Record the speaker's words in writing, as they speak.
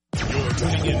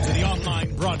tuning in to the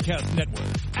online broadcast network,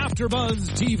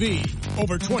 AfterBuzz TV.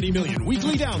 Over 20 million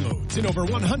weekly downloads in over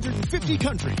 150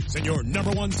 countries, and your number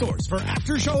one source for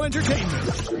after-show entertainment.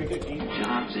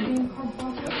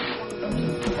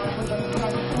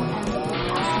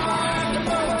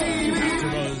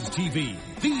 AfterBuzz TV,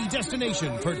 the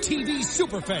destination for TV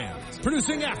superfans,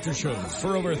 producing after-shows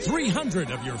for over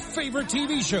 300 of your favorite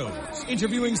TV shows,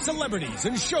 interviewing celebrities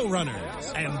and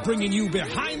showrunners, and bringing you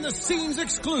behind-the-scenes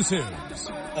exclusives.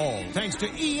 All thanks to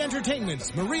E!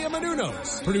 Entertainment's Maria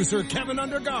Menounos, producer Kevin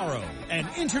Undergaro, and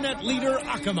internet leader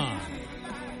Akamai.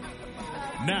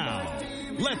 Now,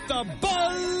 let the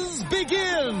buzz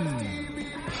begin!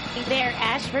 Hey there,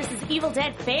 Ash vs. Evil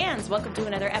Dead fans. Welcome to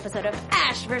another episode of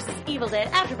Ash vs. Evil Dead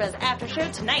AfterBuzz After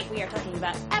Show. Tonight we are talking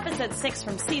about episode 6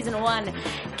 from season 1,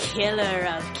 Killer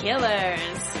of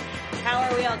Killers. How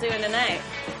are we all doing tonight?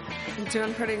 I'm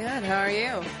doing pretty good. How are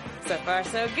you? So far,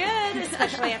 so good,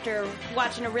 especially after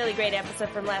watching a really great episode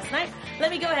from last night.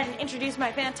 Let me go ahead and introduce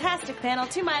my fantastic panel.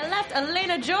 To my left,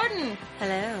 Elena Jordan.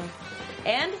 Hello.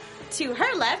 And to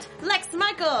her left, Lex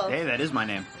Michael. Hey, that is my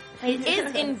name. It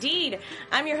is indeed.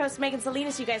 I'm your host, Megan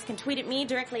Salinas. You guys can tweet at me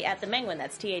directly at the Menguin.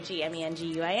 That's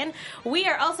TheMenguin. We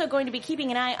are also going to be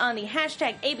keeping an eye on the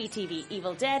hashtag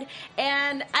ABTVEvilDead.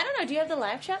 And I don't know, do you have the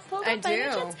live chat pulled up? I do. And we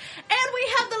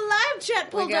have the live chat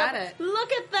pulled up. We got it.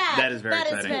 Look at that. That is very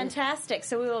exciting. That is fantastic.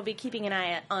 So we will be keeping an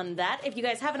eye on that. If you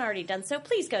guys haven't already done so,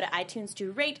 please go to iTunes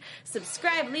to rate,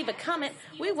 subscribe, leave a comment.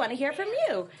 We want to hear from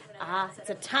you.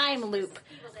 It's a time loop.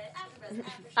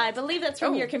 I believe that's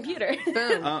from your computer.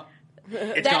 Boom.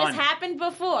 It's That gone. has happened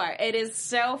before. It is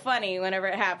so funny whenever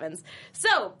it happens.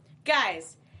 So,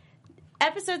 guys,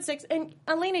 episode 6, and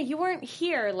Elena, you weren't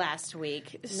here last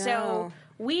week. No. So,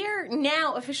 we're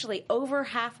now officially over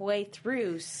halfway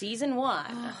through season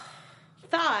 1.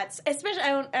 Thoughts,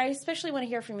 I especially want to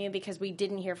hear from you because we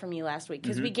didn't hear from you last week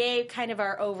because we gave kind of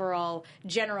our overall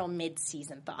general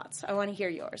mid-season thoughts. I want to hear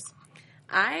yours.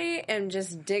 I am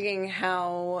just digging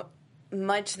how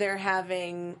much they're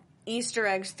having Easter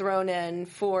eggs thrown in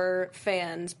for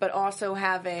fans, but also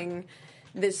having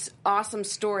this awesome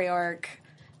story arc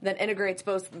that integrates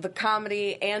both the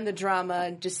comedy and the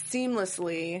drama just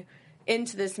seamlessly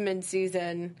into this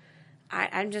mid-season.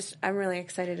 I'm really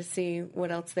excited to see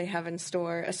what else they have in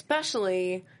store,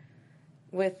 especially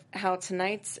with how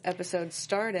tonight's episode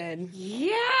started.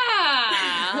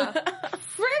 Yeah!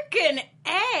 Frickin'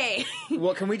 A!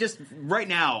 Well, can we just, right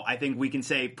now, I think we can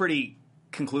say pretty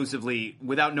conclusively,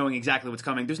 without knowing exactly what's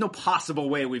coming, there's no possible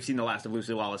way we've seen the last of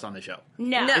Lucy Lawless on the show.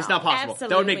 No. It's not possible. Absolutely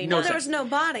That would make no not. sense. There was no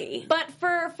body. But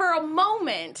for a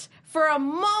moment,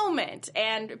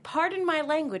 and pardon my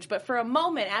language, but for a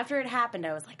moment after it happened,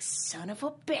 I was like, son of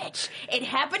a bitch, it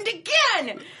happened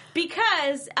again!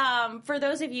 Because, for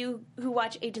those of you who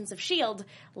watch Agents of S.H.I.E.L.D.,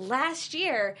 last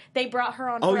year, they brought her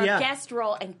on for a guest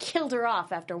role and killed her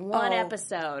off after one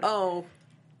episode. Oh.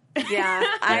 Yeah,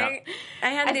 I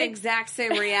had the exact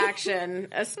same reaction,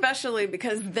 especially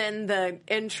because then the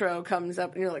intro comes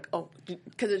up and you're like, oh,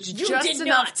 because it's just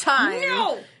enough time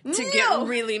to get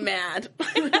really mad.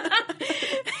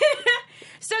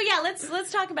 So yeah,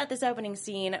 let's talk about this opening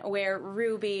scene where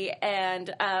Ruby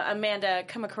and Amanda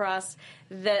come across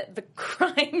the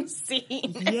crime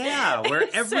scene. Yeah, where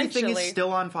everything is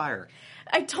still on fire.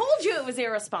 I told you it was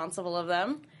irresponsible of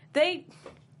them.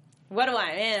 What do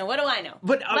I know?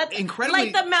 But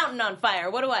incredibly, light the mountain on fire.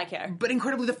 What do I care? But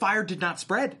incredibly, the fire did not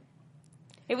spread.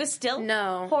 It was still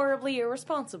horribly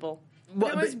irresponsible.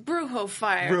 Well, it was Brujo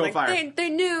fire. Brujo fire. They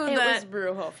knew It that was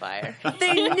Brujo fire.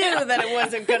 they knew that it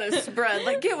wasn't going to spread.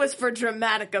 Like, it was for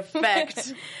dramatic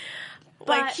effect.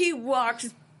 Like, he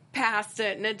walks past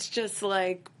it and it's just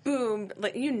like, boom.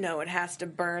 Like, you know it has to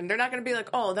burn. They're not going to be like,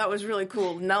 oh, that was really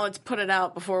cool. Now let's put it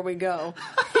out before we go.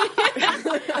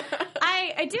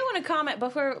 I do want to comment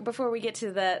before we get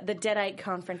to the Deadite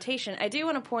confrontation. I do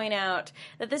want to point out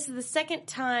that this is the second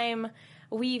time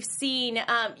we've seen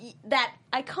that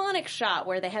iconic shot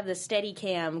where they have the steady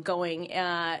cam going,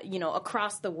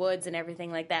 across the woods and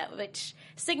everything like that, which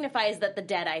signifies that the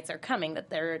Deadites are coming, that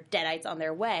there are Deadites on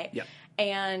their way. Yep.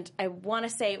 And I want to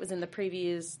say it was in the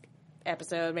previous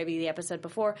episode, maybe the episode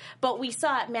before, but we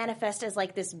saw it manifest as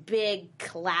like this big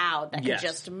cloud that could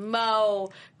just mow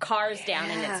cars down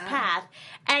in its path.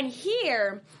 And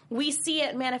here we see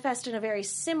it manifest in a very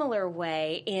similar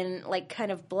way in like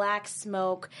kind of black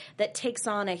smoke that takes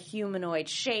on a humanoid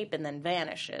shape and then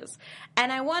vanishes.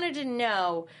 And I wanted to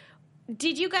know,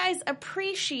 did you guys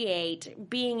appreciate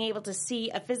being able to see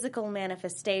a physical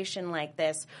manifestation like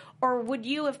this, or would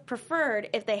you have preferred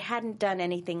if they hadn't done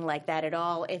anything like that at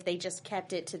all, if they just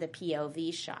kept it to the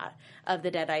POV shot of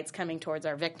the Deadites coming towards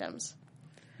our victims?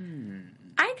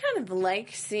 I kind of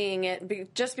like seeing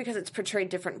it just because it's portrayed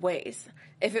different ways.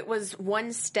 If it was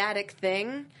one static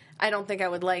thing, I don't think I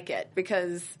would like it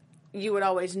because you would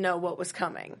always know what was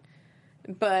coming.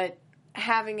 But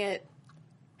having it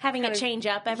change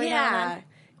up every now and then.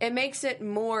 It makes it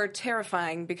more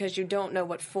terrifying because you don't know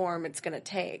what form it's going to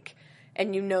take,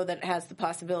 and you know that it has the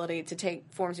possibility to take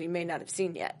forms that you may not have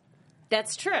seen yet.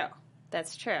 That's true.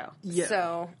 Yeah.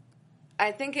 So,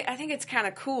 I think it's kind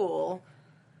of cool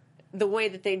the way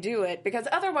that they do it, because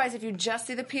otherwise, if you just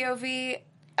see the POV,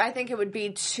 I think it would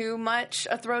be too much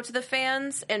a throw to the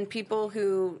fans, and people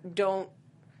who don't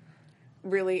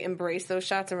really embrace those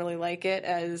shots and really like it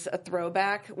as a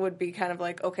throwback would be kind of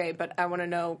like, okay, but I want to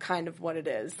know kind of what it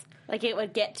is. Like, it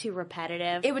would get too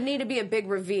repetitive. It would need to be a big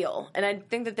reveal, and I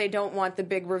think that they don't want the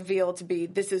big reveal to be,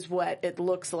 this is what it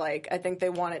looks like. I think they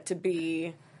want it to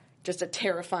be just a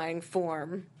terrifying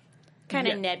form. Kind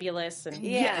of nebulous. And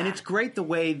and it's great the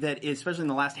way that, especially in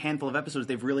the last handful of episodes,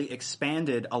 they've really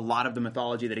expanded a lot of the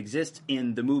mythology that exists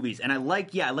in the movies. And I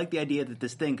like the idea that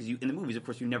this thing, because in the movies, of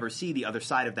course, you never see the other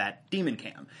side of that demon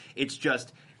cam. It's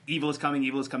just, evil is coming,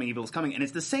 evil is coming, evil is coming. And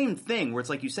it's the same thing where it's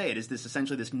like you say, it is this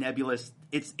essentially this nebulous,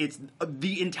 it's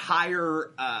the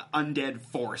entire undead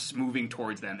force moving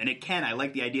towards them. And I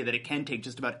like the idea that it can take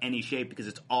just about any shape because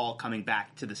it's all coming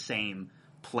back to the same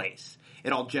place.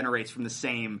 It all generates from the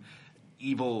same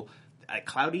evil,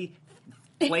 cloudy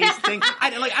place thing.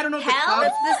 I don't know if the cloud...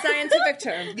 That's the scientific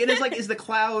term. It is like, is the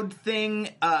cloud thing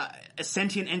a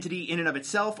sentient entity in and of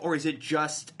itself, or is it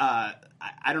just, I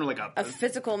don't know, like a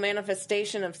physical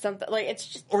manifestation of something? Like, it's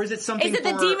just... Or is it something Is it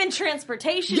the demon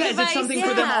transportation device? Is it something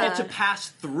for them all to pass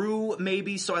through,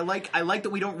 maybe? So I like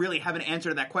that we don't really have an answer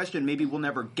to that question. Maybe we'll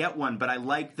never get one, but I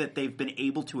like that they've been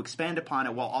able to expand upon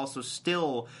it while also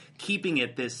still keeping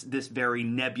it this very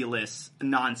nebulous,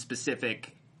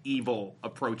 non-specific evil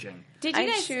approaching.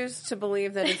 I choose to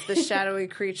believe that it's the shadowy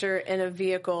creature in a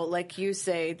vehicle, like you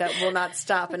say, that will not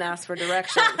stop and ask for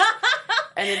directions.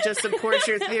 And it just supports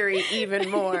your theory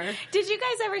even more. Did you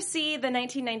guys ever see the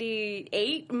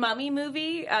 1998 Mummy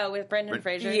movie with Brendan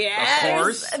Fraser? Yes. Of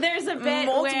course. There's a bit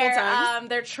where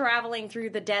they're traveling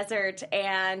through the desert,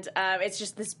 and it's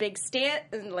just this big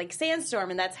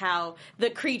sandstorm, and that's how the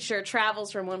creature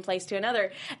travels from one place to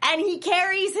another. And he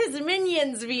carries his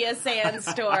minions via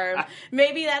sandstorm.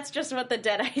 Maybe that's just what the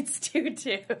Deadites do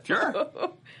too. Sure.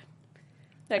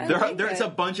 There's a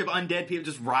bunch of undead people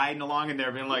just riding along in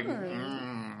there being like...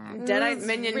 Deadite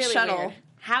minion really shuttle. Weird.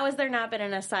 How has there not been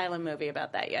an Asylum movie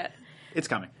about that yet? It's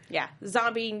coming. Yeah.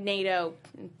 Zombie NATO.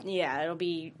 Yeah, it'll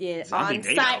be Zombie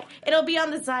NATO. It'll be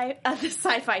on the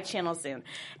Sci-Fi Channel soon.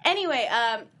 Anyway,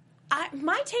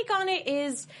 my take on it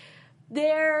is...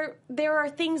 There are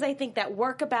things I think that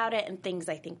work about it and things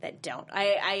I think that don't.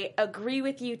 I agree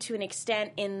with you to an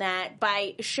extent in that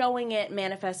by showing it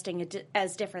manifesting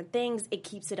as different things, it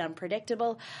keeps it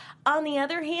unpredictable. On the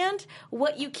other hand,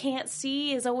 what you can't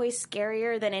see is always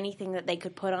scarier than anything that they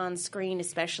could put on screen,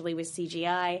 especially with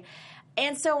CGI.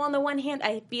 And so on the one hand,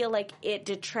 I feel like it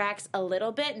detracts a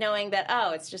little bit knowing that,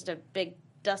 oh, it's just a big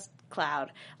dust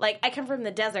cloud. Like, I come from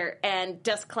the desert and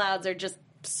dust clouds are just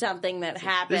something that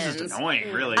happens. This is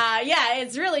annoying, really. Yeah,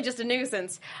 it's really just a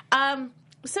nuisance.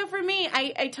 So for me,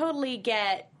 I totally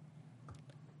get...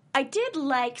 I did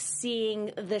like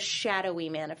seeing the shadowy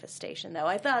manifestation, though.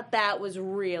 I thought that was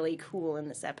really cool in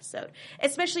this episode.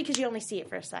 Especially because you only see it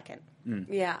for a second.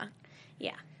 Yeah.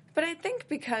 Yeah. But I think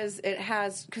because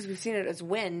we've seen it as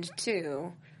wind,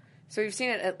 too. So we've seen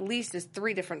it at least as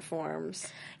 3 different forms.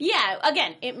 Yeah,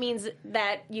 again, it means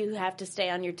that you have to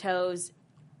stay on your toes.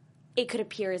 It could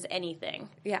appear as anything.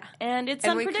 Yeah. And it's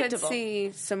unpredictable. We could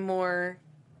see some more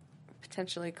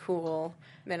potentially cool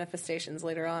manifestations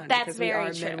later on. That's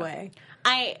very true. Midway.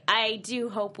 I do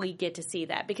hope we get to see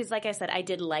that because, like I said, I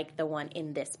did like the one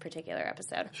in this particular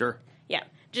episode. Sure. Yeah.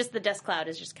 Just the dust cloud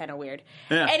is just kind of weird.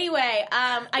 Yeah. Anyway,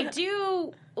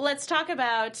 let's talk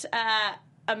about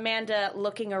Amanda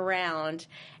looking around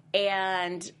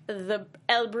and the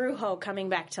El Brujo coming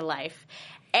back to life.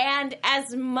 And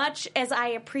as much as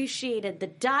I appreciated the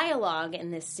dialogue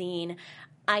in this scene,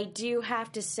 I do have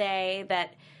to say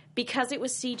that because it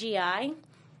was CGI,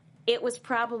 it was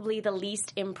probably the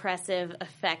least impressive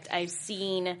effect I've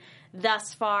seen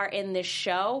thus far in this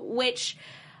show, which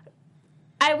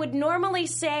I would normally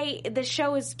say the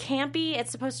show is campy.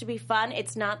 It's supposed to be fun.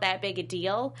 It's not that big a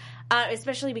deal,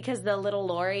 especially because the Little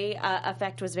Lori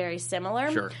effect was very similar.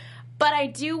 Sure. But I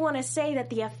do want to say that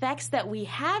the effects that we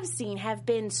have seen have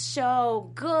been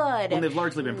so good. Well, they've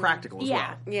largely been practical as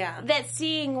well. Yeah. That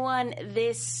seeing one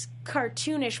this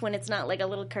cartoonish when it's not like a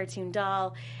little cartoon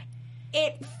doll,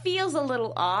 it feels a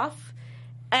little off.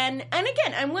 And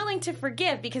again, I'm willing to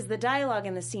forgive because the dialogue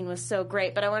in the scene was so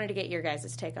great, but I wanted to get your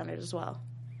guys' take on it as well.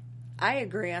 I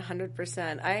agree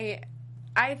 100%.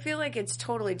 I feel like it's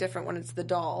totally different when it's the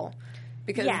doll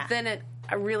because then it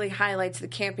really highlights the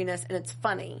campiness and it's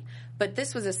funny. But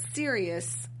this was a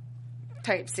serious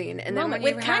type scene, and then when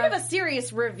with kind of a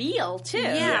serious reveal too.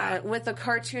 Yeah, with a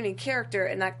cartoony character,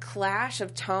 and that clash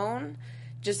of tone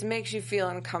just makes you feel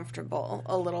uncomfortable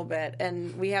a little bit,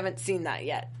 and we haven't seen that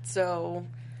yet. So,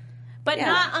 but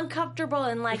not uncomfortable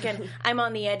in like an I'm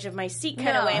on the edge of my seat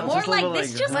kind of way. More like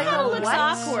this just kind of looks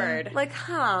awkward. Like,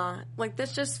 like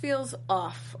this just feels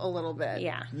off a little bit.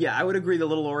 Yeah, I would agree. The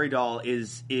Little Ori doll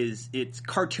is it's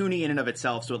cartoony in and of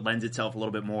itself, so it lends itself a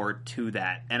little bit more to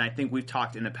that. And I think we've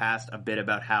talked in the past a bit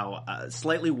about how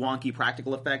slightly wonky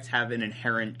practical effects have an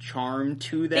inherent charm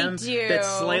to them. They do. That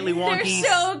slightly wonky,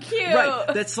 they're so cute.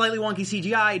 Right, that slightly wonky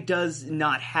CGI does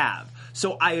not have.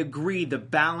 So I agree, the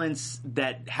balance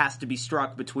that has to be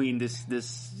struck between this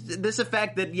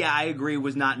effect that, I agree,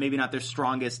 was maybe not their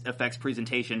strongest effects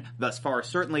presentation thus far,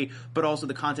 certainly, but also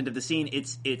the content of the scene,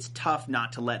 it's tough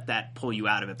not to let that pull you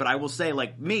out of it. But I will say,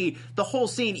 like me, the whole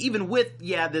scene, even with,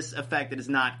 this effect that is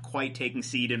not quite taking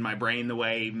seed in my brain the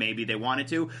way maybe they wanted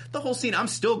to, the whole scene, I'm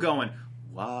still going,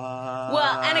 what?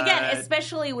 Well, and again,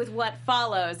 especially with what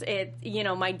follows,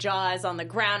 my jaw is on the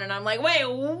ground, and I'm like, wait,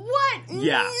 what?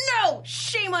 Yeah. No!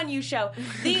 Shame on you, show.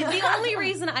 The only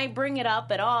reason I bring it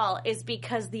up at all is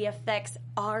because the effects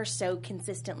are so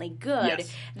consistently good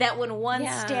that when one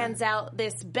stands out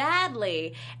this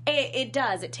badly, it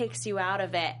does. It takes you out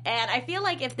of it. And I feel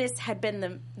like if this had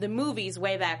been the movies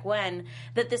way back when,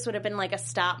 that this would have been like a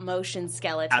stop-motion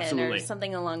skeleton or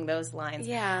something along those lines.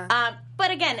 Yeah.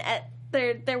 But again,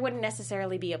 there wouldn't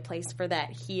necessarily be a place for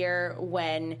that here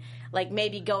when, like,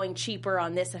 maybe going cheaper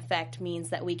on this effect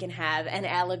means that we can have an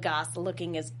Elagos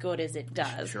looking as good as it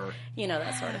does. Sure.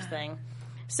 That sort of thing.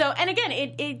 So, and again,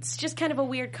 it's just kind of a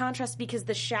weird contrast because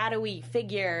the shadowy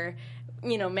figure,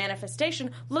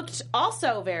 manifestation looked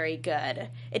also very good.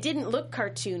 It didn't look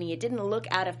cartoony. It didn't look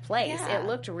out of place. Yeah. It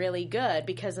looked really good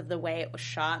because of the way it was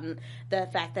shot and the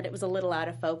fact that it was a little out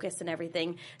of focus and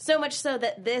everything. So much so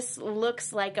that this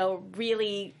looks like a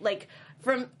really,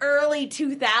 from early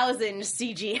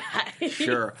 2000s CGI.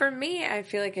 Sure. For me, I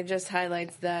feel like it just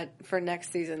highlights that for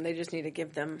next season, they just need to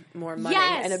give them more money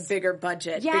and a bigger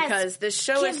budget because this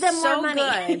show is so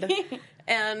good.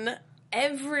 And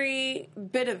every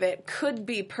bit of it could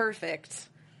be perfect.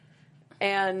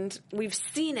 And we've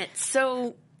seen it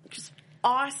so just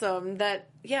awesome that,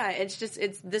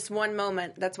 it's this one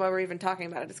moment. That's why we're even talking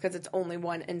about it. It's because it's only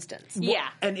one instance. Yeah.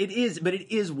 And it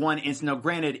is one instance. Now,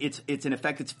 granted, it's an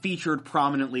effect that's featured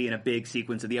prominently in a big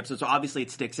sequence of the episode, so obviously it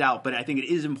sticks out, but I think it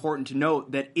is important to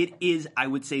note that it is, I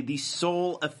would say, the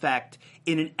sole effect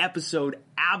in an episode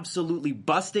absolutely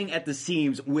busting at the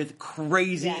seams with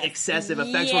crazy excessive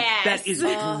effects. That is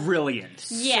brilliant.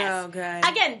 Yes. So good.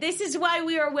 Again, this is why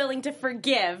we are willing to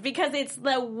forgive, because it's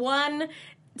the one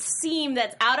seam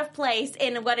that's out of place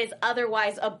in what is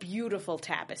otherwise a beautiful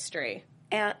tapestry.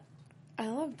 And I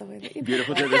love the way that you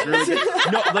Beautiful tapestry. Really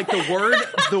good. No, like the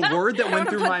word that went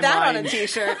through my mind. Put that on a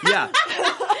t-shirt. Yeah.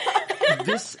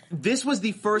 This was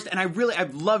the first, and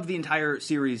I've loved the entire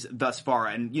series thus far,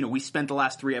 and we spent the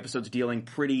last 3 episodes dealing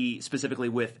pretty specifically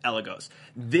with Elagos.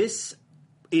 This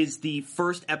is the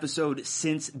first episode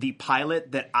since the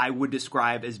pilot that I would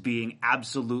describe as being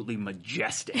absolutely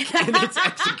majestic in its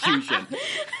execution.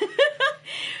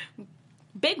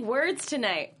 Big words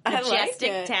tonight.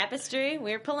 Majestic tapestry.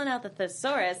 We're pulling out the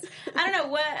thesaurus. I don't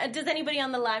know, what does anybody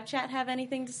on the live chat have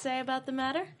anything to say about the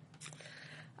matter?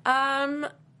 A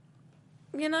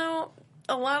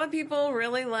lot of people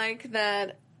really like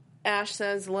that Ash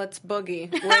says, "Let's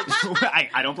boogie." Which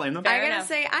I don't blame them. I gotta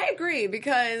say, I agree,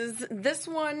 because this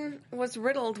one was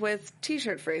riddled with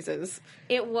t-shirt phrases.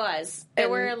 It was. There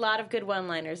were a lot of good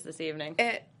one-liners this evening.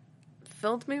 It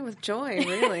filled me with joy,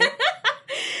 really.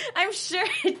 I'm sure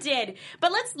it did.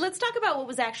 But let's talk about what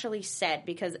was actually said,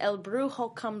 because El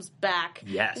Brujo comes back.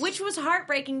 Yes. Which was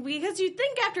heartbreaking, because you'd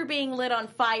think after being lit on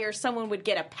fire, someone would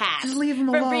get a pass. Just leave him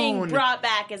for alone. being brought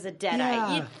back as a Deadite.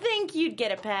 Yeah. You'd think you'd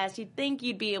get a pass. You'd think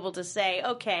you'd be able to say,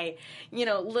 okay,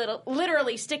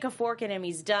 literally stick a fork in him,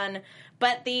 he's done.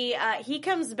 But he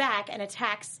comes back and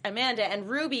attacks Amanda, and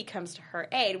Ruby comes to her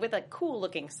aid with a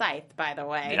cool-looking scythe, by the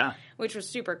way. Yeah. Which was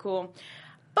super cool.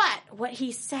 But what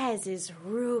he says is,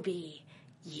 Ruby,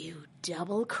 you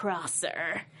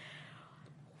double-crosser.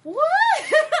 What?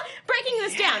 Breaking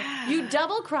this down. You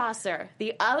double-crosser.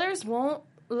 The others won't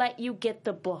let you get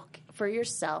the book for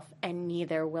yourself, and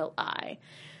neither will I.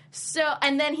 So,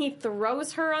 and then he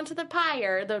throws her onto the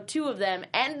pyre, the two of them,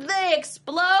 and they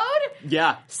explode?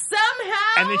 Yeah.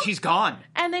 Somehow? And then she's gone.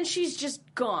 And then she's just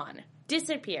gone.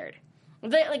 Disappeared.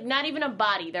 Like, not even a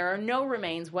body. There are no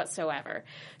remains whatsoever.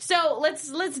 So, let's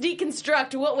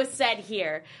deconstruct what was said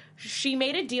here. She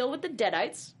made a deal with the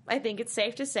Deadites, I think it's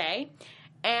safe to say,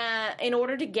 in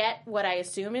order to get what I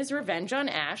assume is revenge on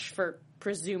Ash for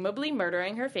presumably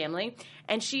murdering her family,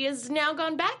 and she has now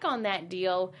gone back on that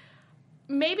deal.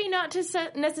 Maybe not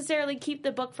to necessarily keep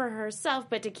the book for herself,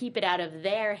 but to keep it out of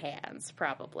their hands,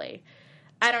 probably.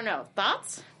 I don't know.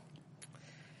 Thoughts?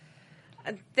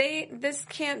 This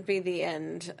can't be the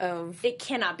end of... It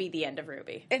cannot be the end of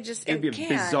Ruby. It would be a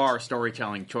bizarre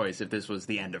storytelling choice if this was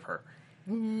the end of her.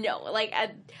 No. Like,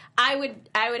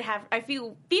 I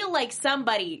feel like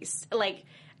somebody's, like...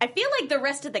 I feel like the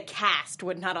rest of the cast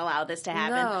would not allow this to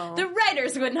happen. No. The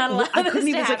writers would not allow this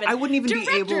to happen. I wouldn't even be able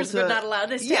to... Directors would not allow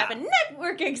this to happen.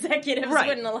 Network executives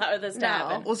wouldn't allow this to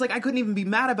happen. It was like, I couldn't even be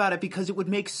mad about it because it would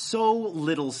make so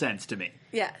little sense to me.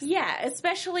 Yes. Yeah,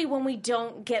 especially when we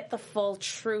don't get the full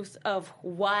truth of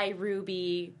why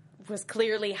Ruby was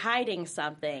clearly hiding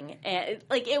something. And,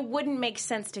 like, it wouldn't make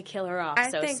sense to kill her off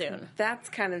so soon. That's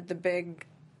kind of the big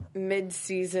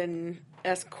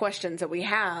mid-season-esque questions that we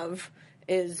have,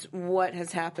 is what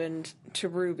has happened to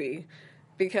Ruby.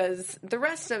 Because the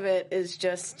rest of it is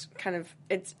just kind of,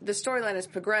 the storyline is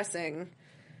progressing,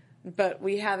 but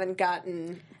we haven't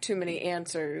gotten too many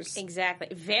answers. Exactly.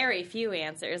 Very few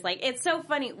answers. Like, it's so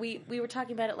funny. We were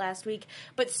talking about it last week,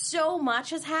 but so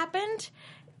much has happened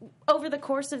over the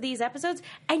course of these episodes,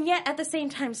 and yet at the same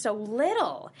time so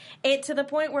little. To the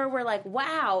point where we're like,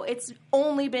 wow, it's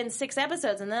only been 6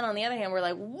 episodes, and then on the other hand, we're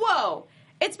like, whoa,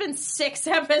 it's been 6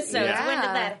 episodes. Yeah. When did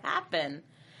that happen?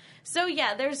 So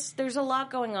yeah, there's a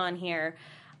lot going on here.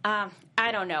 I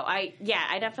don't know. I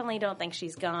definitely don't think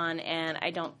she's gone, and I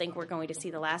don't think we're going to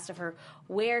see the last of her.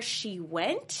 Where she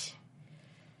went,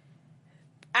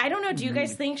 I don't know. Do you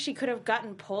guys think she could have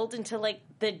gotten pulled into, like,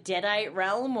 the Deadite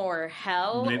realm or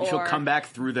hell? Maybe she'll come back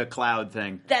through the cloud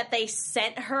thing. That they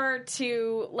sent her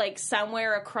to, like,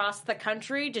 somewhere across the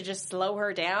country to just slow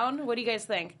her down? What do you guys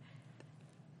think?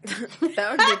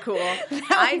 That would be cool.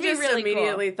 I just really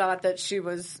immediately thought that she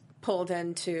was pulled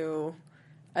into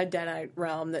a Deadite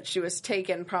realm, that she was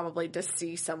taken probably to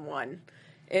see someone.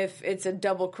 If it's a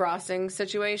double crossing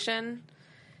situation,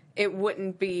 it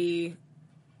wouldn't be...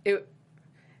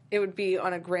 It would be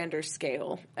on a grander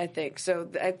scale, I think. So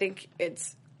I think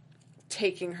it's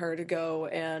taking her to go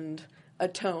and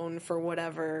atone for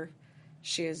whatever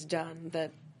she has done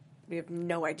that we have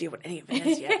no idea what any of it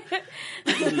is yet.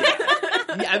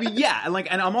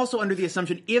 And I'm also under the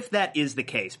assumption, if that is the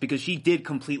case, because she did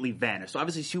completely vanish, so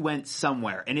obviously she went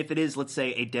somewhere, and if it is, let's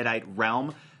say, a Deadite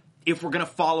realm, if we're going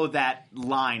to follow that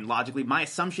line logically, my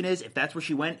assumption is if that's where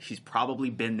she went, she's probably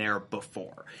been there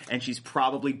before. And she's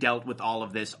probably dealt with all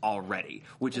of this already,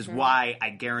 which is why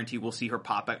I guarantee we'll see her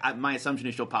pop back. My assumption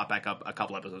is she'll pop back up a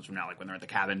couple episodes from now, like when they're at the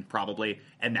cabin, probably,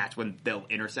 and that's when they'll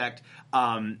intersect.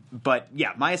 But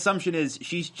yeah, my assumption is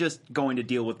she's just going to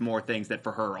deal with more things that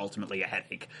for her are ultimately a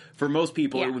headache. For most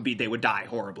people, it would be they would die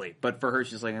horribly. But for her,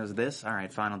 she's like, is this? All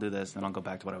right, fine, I'll do this, then I'll go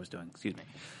back to what I was doing. Excuse me.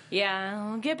 Yeah,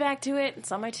 I'll get back to it.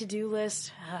 It's on my to-do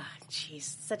list. Jeez,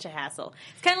 such a hassle.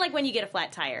 It's kind of like when you get a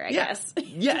flat tire, I guess.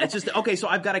 Yeah, it's just, okay, so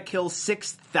I've got to kill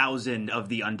 6,000 of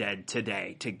the undead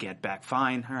today to get back.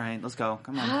 Fine, all right, let's go.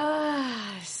 Come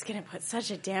on. It's going to put such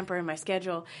a damper in my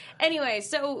schedule. Anyway,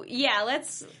 so yeah,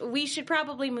 we should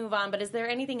probably move on, but is there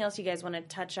anything else you guys want to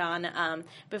touch on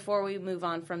before we move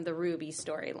on from the Ruby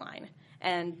storyline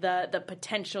and the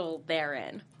potential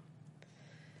therein?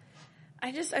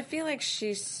 I feel like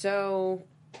she's so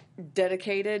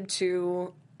dedicated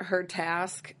to her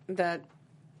task that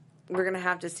we're going to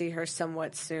have to see her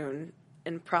somewhat soon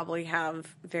and probably have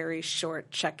very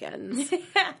short check-ins.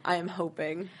 I am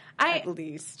hoping, at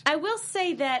least. I will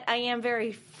say that I am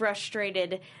very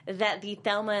frustrated that the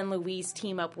Thelma and Louise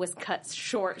team-up was cut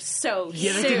short so soon.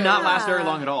 Yeah, they did not last very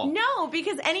long at all. No,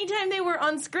 because anytime they were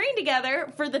on screen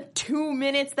together for the 2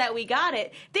 minutes that we got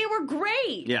it, they were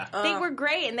great. Yeah. They were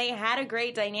great, and they had a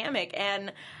great dynamic,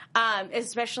 and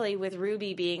especially with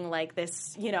Ruby being like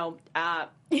this,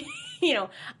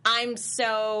 I'm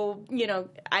so,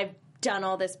 I've done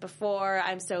all this before.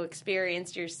 I'm so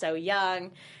experienced. You're so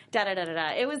young. Da da da da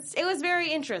da. It was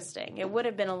very interesting. It would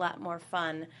have been a lot more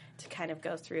fun to kind of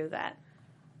go through that.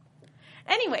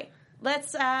 Anyway,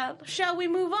 shall we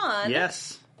move on?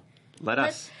 Yes.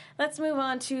 Let's move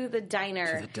on to the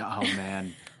diner. Oh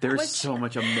man, there's so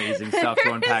much amazing stuff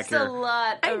to unpack here. There's a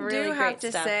lot of really great stuff. I do have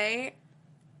to say,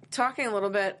 talking a little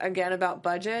bit again about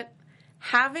budget,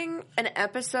 having an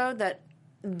episode that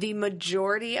the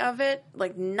majority of it,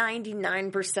 like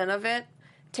 99% of it,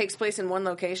 takes place in one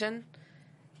location.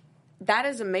 That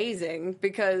is amazing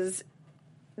because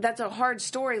that's a hard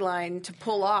storyline to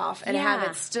pull off and have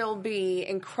it still be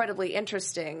incredibly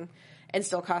interesting and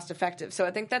still cost effective. So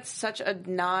I think that's such a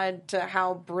nod to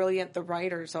how brilliant the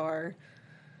writers are,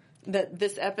 that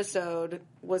this episode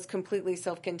was completely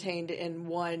self-contained in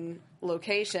one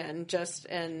location, just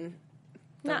in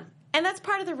and that's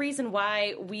part of the reason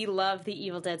why we love the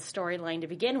Evil Dead storyline to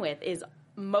begin with, is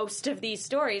most of these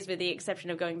stories, with the exception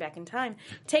of Going Back in Time,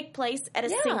 take place at a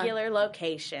singular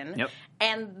location. Yep.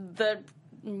 And the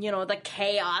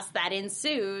chaos that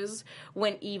ensues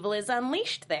when evil is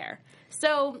unleashed there.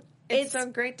 So it's so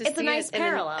great to see a nice it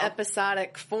parallel. In an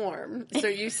episodic form. So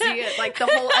you see it, like, the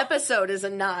whole episode is a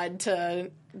nod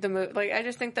to the movie. Like, I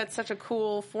just think that's such a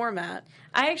cool format.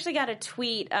 I actually got a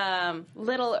tweet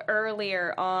little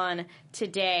earlier on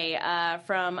today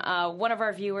from one of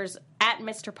our viewers at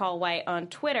Mr. Paul White on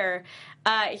Twitter.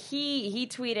 He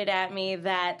tweeted at me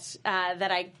that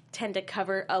I tend to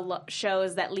cover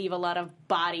shows that leave a lot of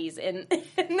bodies in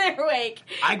their wake.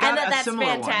 I got and that's similar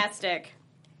fantastic.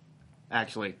 One.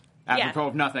 Actually. Apropos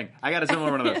of nothing. I got a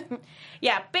similar one of those.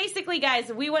 Yeah, basically,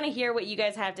 guys, we want to hear what you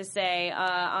guys have to say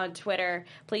on Twitter.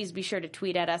 Please be sure to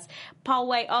tweet at us. Paul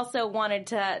White also wanted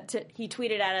he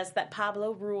tweeted at us that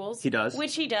Pablo rules. He does.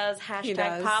 Which he does.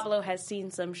 Hashtag Pablo has seen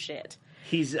some shit.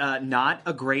 He's not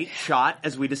a great shot,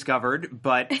 as we discovered,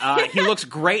 but he looks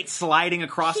great sliding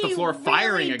across the floor,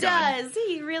 firing a gun.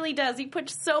 He really does. He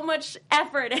puts so much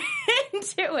effort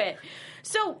into it.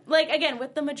 So, like, again,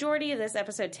 with the majority of this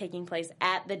episode taking place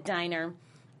at the diner,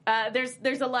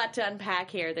 there's a lot to unpack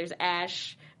here. There's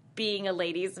Ash being a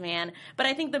ladies' man, but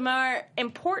I think the more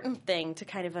important thing to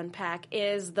kind of unpack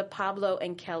is the Pablo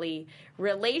and Kelly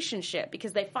relationship,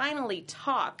 because they finally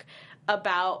talk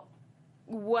about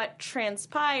what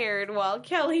transpired while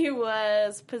Kelly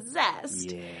was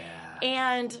possessed.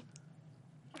 Yeah.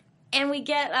 And we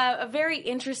get a very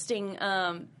interesting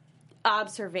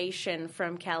observation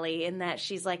from Kelly in that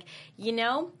she's like,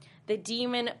 the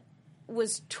demon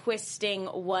was twisting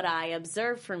what I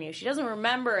observed from you. She doesn't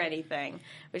remember anything,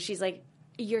 but she's like,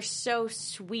 you're so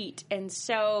sweet and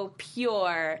so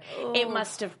pure. Oh. It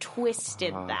must have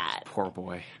twisted that. Poor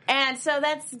boy. And so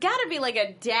that's got to be like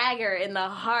a dagger in the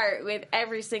heart with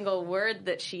every single word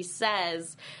that she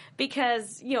says,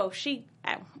 because, she,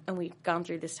 and we've gone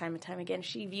through this time and time again,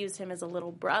 she views him as a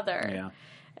little brother. Yeah.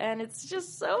 And it's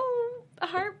just so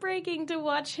heartbreaking to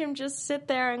watch him just sit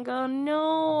there and go,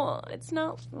 no, it's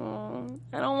not,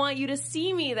 I don't want you to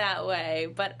see me that way.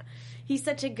 But he's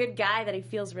such a good guy that he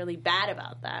feels really bad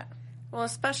about that. Well,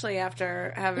 especially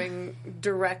after having a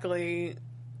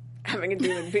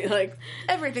demon be like,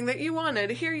 everything that you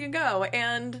wanted, here you go.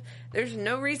 And there's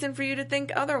no reason for you to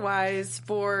think otherwise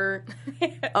for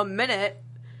a minute.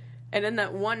 And in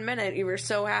that 1 minute, you were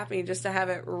so happy just to have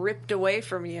it ripped away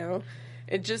from you.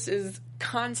 It just is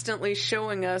constantly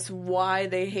showing us why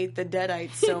they hate the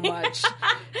Deadites so much.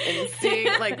 And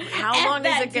seeing, like, how long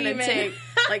is it going to take?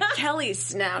 Like, Kelly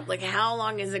snapped. Like, how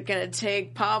long is it going to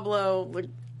take? Pablo, like,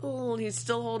 oh, he's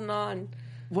still holding on.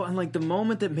 Well, and, like, the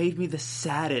moment that made me the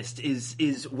saddest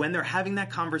is when they're having that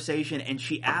conversation and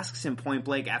she asks him point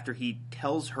blank after he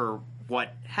tells her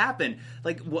what happened.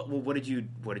 Like, what did you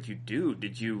do?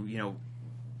 Did you,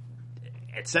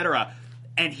 et cetera.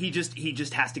 And he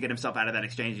just has to get himself out of that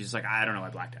exchange. He's just like, I don't know, I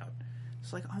blacked out.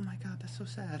 It's like, oh my God, that's so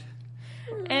sad.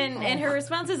 And her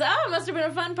response is, oh, it must have been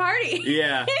a fun party.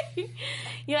 Yeah.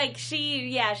 Like,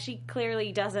 she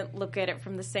clearly doesn't look at it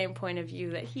from the same point of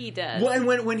view that he does. Well,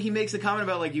 and when he makes the comment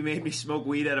about, like, you made me smoke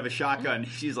weed out of a shotgun,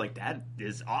 she's like, that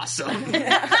is awesome.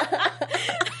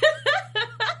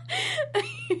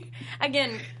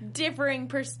 Again, differing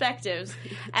perspectives.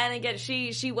 And again,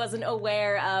 she wasn't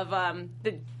aware of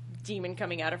the demon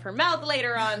coming out of her mouth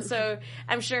later on, so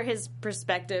I'm sure his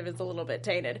perspective is a little bit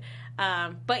tainted.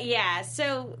 But yeah,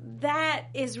 so that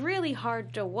is really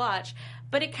hard to watch,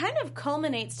 but it kind of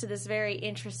culminates to this very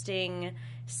interesting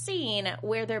scene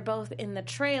where they're both in the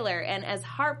trailer, and as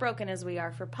heartbroken as we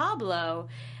are for Pablo,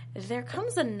 there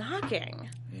comes a knocking.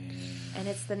 And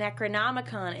it's the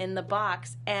Necronomicon in the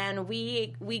box, and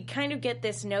we kind of get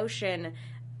this notion,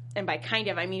 and by kind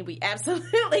of, I mean we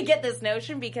absolutely get this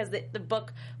notion because the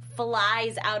book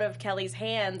flies out of Kelly's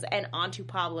hands and onto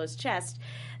Pablo's chest,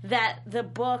 that the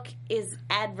book is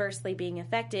adversely being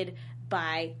affected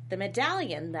by the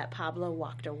medallion that Pablo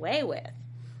walked away with.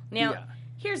 Now,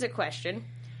 Here's a question.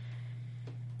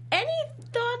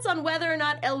 thoughts on whether or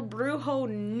not El Brujo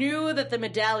knew that the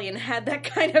medallion had that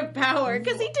kind of power?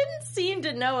 Because he didn't seem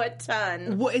to know a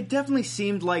ton. Well, it definitely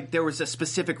seemed like there was a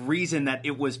specific reason that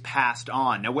it was passed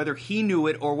on. Now, whether he knew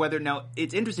it or whether... Now,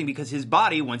 it's interesting because his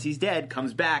body, once he's dead,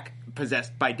 comes back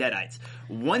possessed by deadites.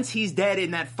 Once he's dead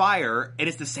in that fire, and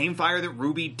it's the same fire that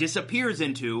Ruby disappears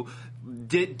into,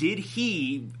 did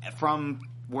he, from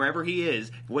wherever he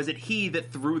is, was it he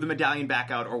that threw the medallion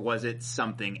back out, or was it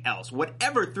something else?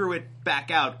 Whatever threw it back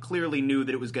out clearly knew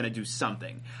that it was going to do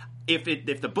something. If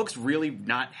the book's really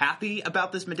not happy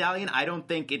about this medallion, I don't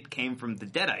think it came from the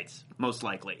deadites, most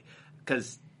likely,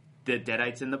 because the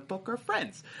deadites in the book are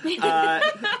friends.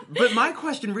 But my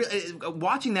question really is,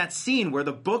 watching that scene where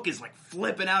the book is like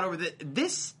flipping out over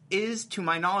this is, to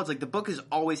my knowledge, like the book has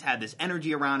always had this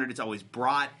energy around it. It's always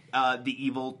brought the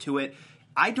evil to it.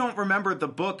 I don't remember the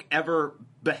book ever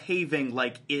behaving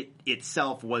like it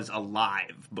itself was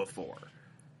alive before.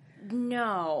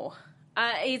 No.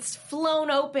 It's flown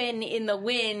open in the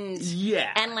wind. Yeah.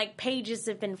 And, like, pages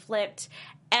have been flipped.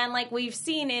 And, like, we've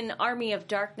seen in Army of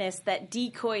Darkness that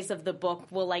decoys of the book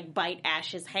will, like, bite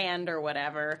Ash's hand or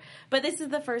whatever. But this is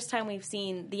the first time we've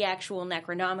seen the actual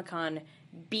Necronomicon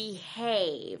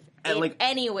behave in like,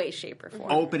 any way, shape, or form.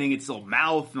 Opening its little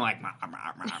mouth and like,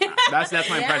 that's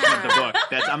my impression of the book.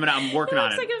 I'm working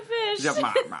on it. Looks like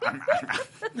a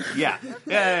fish.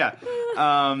 Yeah.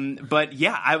 But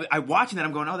yeah, I watching that,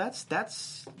 I'm going, oh,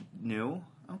 that's new.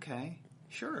 Okay,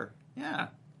 sure, yeah.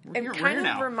 It kind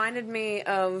of reminded me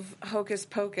of Hocus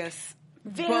Pocus.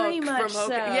 Very much so.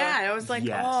 Yeah, I was like,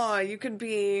 yes. Oh, you could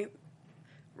be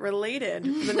related.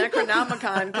 The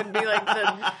Necronomicon could be like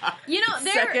the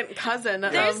second cousin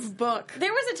of book.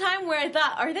 There was a time where I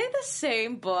thought, are they the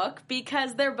same book?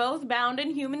 Because they're both bound in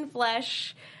human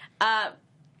flesh.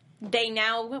 They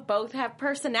now both have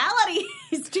personalities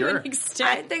to an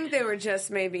extent. I think they were just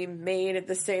maybe made at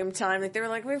the same time. Like they were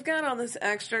like, we've got all this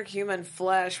extra human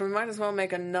flesh. We might as well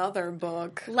make another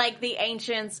book. Like the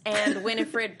Ancients and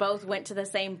Winifred both went to the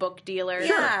same book dealer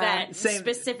that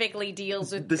specifically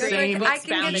deals with the same books. I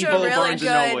can get you a really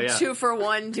good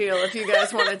 2-for-1 deal if you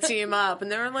guys want to team up.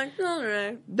 And they were like, all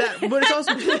right. But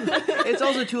it's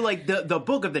also too like the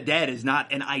Book of the Dead is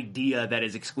not an idea that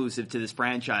is exclusive to this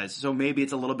franchise. So maybe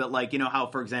it's a little bit like, you know how,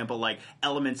 for example, like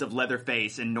elements of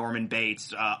Leatherface and Norman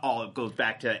Bates, all goes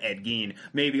back to Ed Gein.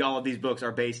 Maybe all of these books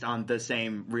are based on the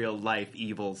same real life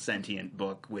evil sentient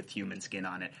book with human skin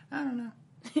on it. I don't know.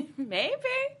 Maybe.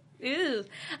 Ew.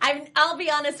 I'll be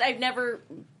honest, I've never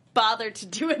bothered to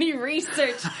do any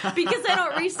research because I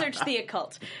don't research the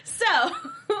occult. So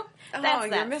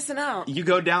you're missing out. You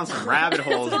go down some rabbit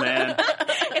holes, man.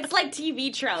 It's like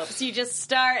TV tropes. You just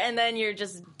start and then you're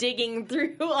just digging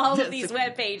through all of these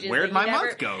web pages. Where'd my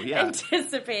month go? Yeah.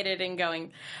 Anticipated in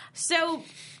going. So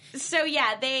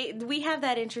yeah, we have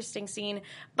that interesting scene.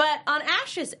 But on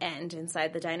Ash's end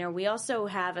inside the diner, we also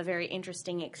have a very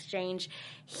interesting exchange.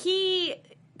 He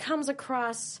comes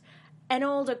across an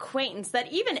old acquaintance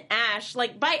that even Ash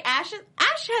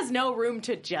has no room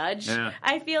to judge,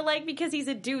 I feel like, because he's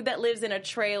a dude that lives in a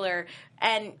trailer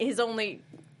and his only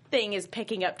thing is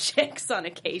picking up chicks on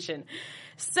occasion.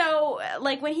 So,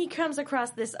 like, when he comes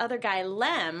across this other guy,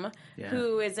 Lem,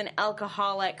 who is an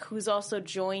alcoholic who's also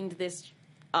joined this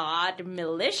odd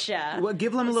militia. Well,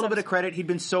 give Lem a little bit of credit. He'd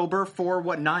been sober for,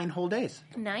 9 whole days?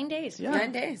 9 days. Yeah.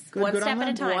 9 days. One step at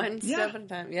a time. One step at a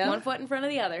time, yeah. One foot in front of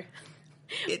the other.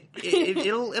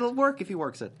 It'll work if he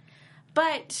works it.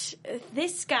 But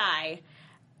this guy,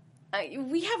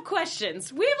 we have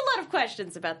questions. We have a lot of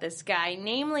questions about this guy,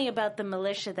 namely about the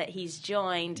militia that he's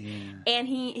joined. Yeah. And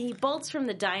he bolts from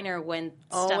the diner when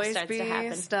stuff starts to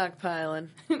happen. Stockpiling.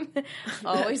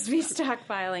 Always be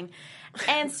stockpiling.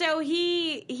 And so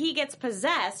he gets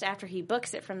possessed after he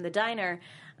books it from the diner,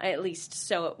 at least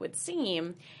so it would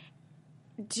seem.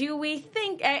 Do we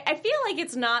think... I feel like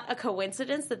it's not a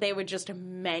coincidence that they would just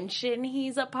mention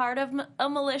he's a part of a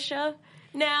militia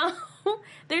now.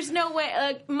 There's no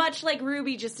way... much like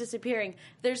Ruby just disappearing,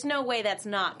 there's no way that's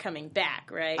not coming back,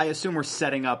 right? I assume we're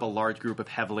setting up a large group of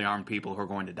heavily armed people who are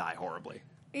going to die horribly.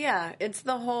 Yeah, it's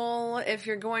the whole, if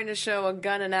you're going to show a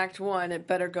gun in Act 1, it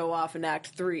better go off in Act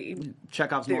 3.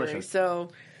 Chekhov's militia.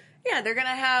 So, yeah, they're going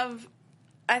to have...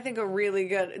 I think a really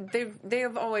good... They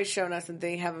have always shown us that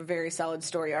they have a very solid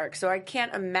story arc, so I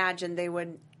can't imagine they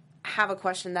would have a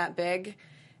question that big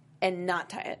and not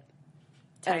tie it.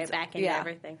 Tie it back into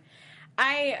everything.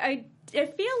 I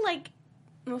feel like...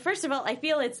 Well, first of all, I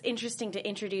feel it's interesting to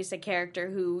introduce a character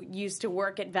who used to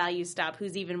work at Value Stop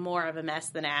who's even more of a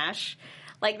mess than Ash.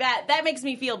 Like, that makes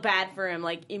me feel bad for him,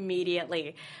 like,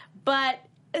 immediately. But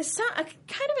kind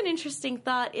of an interesting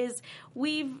thought is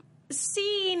we've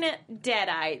seen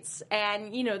Deadites,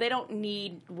 and, you know, they don't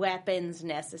need weapons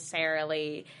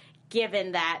necessarily,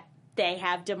 given that they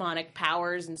have demonic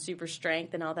powers and super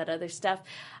strength and all that other stuff.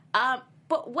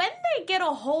 But when they get a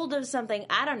hold of something,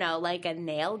 I don't know, like a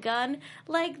nail gun,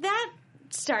 like that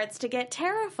starts to get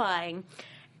terrifying.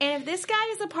 And if this guy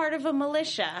is a part of a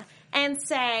militia and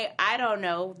say, I don't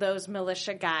know, those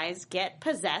militia guys get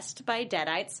possessed by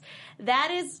Deadites,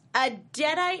 that is a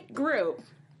Deadite group,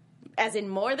 as in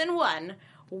more than one,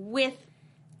 with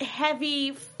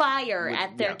heavy fire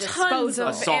at their disposal.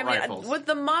 Assault rifles. With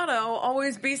the motto,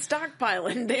 always be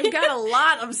stockpiling. They've got a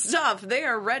lot of stuff. They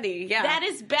are ready. Yeah. That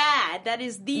is bad. That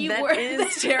is the worst. That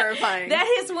is terrifying. That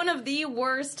is one of the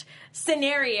worst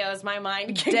scenarios my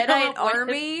mind can Deadite come up with.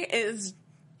 army is...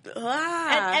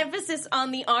 An emphasis on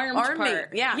the armed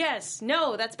part. Yeah. Yes.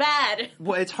 No, that's bad.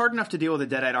 Well, it's hard enough to deal with a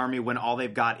Deadite army when all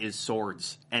they've got is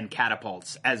swords and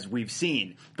catapults, as we've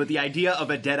seen. But the idea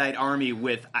of a Deadite army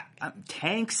with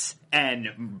tanks and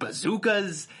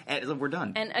bazookas, and we're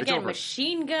done. And again,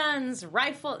 machine guns,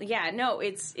 rifle. Yeah, no,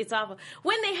 it's awful.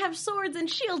 When they have swords and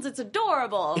shields, it's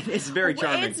adorable. It's very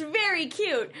charming. It's very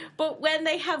cute. But when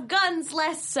they have guns,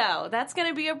 less so. That's going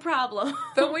to be a problem.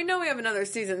 But we know we have another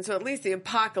season, so at least the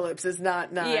apocalypse is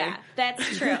not nigh. Yeah,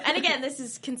 that's true. And again, this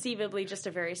is conceivably just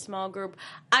a very small group.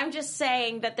 I'm just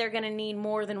saying that they're going to need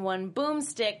more than one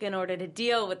boomstick in order to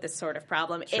deal with this sort of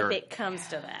problem, if it comes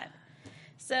to that.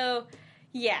 So...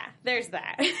 yeah, there's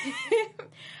that.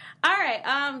 All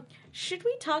right, should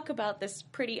we talk about this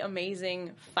pretty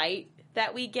amazing fight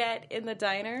that we get in the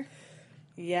diner?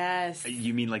 Yes.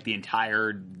 You mean like the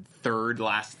entire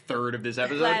last third of this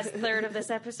episode? Last third of this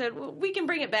episode. We can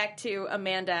bring it back to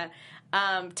Amanda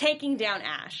taking down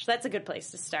Ash. That's a good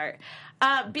place to start.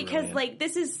 Because, Brilliant. like,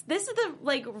 this is the,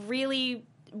 like, really...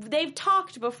 they've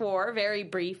talked before, very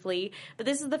briefly, but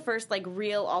this is the first, like,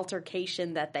 real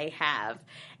altercation that they have.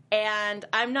 And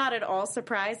I'm not at all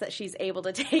surprised that she's able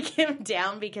to take him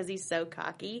down because he's so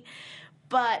cocky.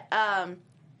 But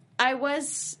I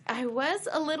was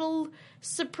a little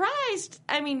surprised.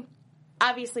 I mean,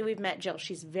 obviously we've met Jill.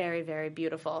 She's very, very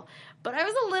beautiful. But I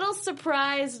was a little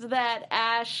surprised that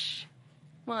Ash...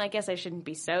 well, I guess I shouldn't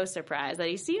be so surprised that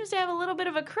he seems to have a little bit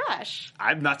of a crush.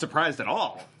 I'm not surprised at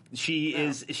all. She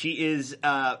is,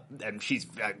 and she's,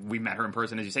 we met her in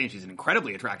person, as you say, and she's an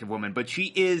incredibly attractive woman, but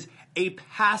she is a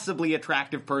passably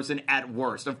attractive person at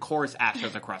worst. Of course, Ash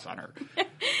has a crush on her.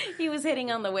 He was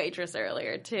hitting on the waitress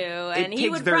earlier, too, and he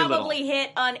would very probably little.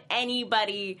 hit on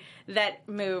anybody that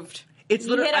moved. It's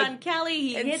he hit on Kelly,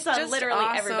 he hits on literally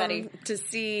awesome everybody. To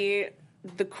see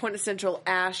the quintessential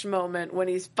Ash moment when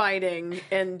he's fighting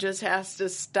and just has to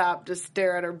stop to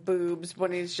stare at her boobs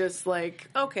when he's just like,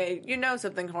 okay, you know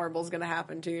something horrible is going to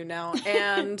happen to you now,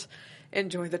 and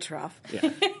enjoy the trough. Yeah.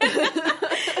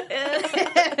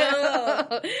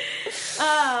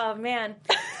 Oh, man.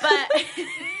 But...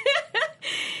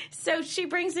 so she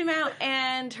brings him out,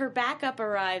 and her backup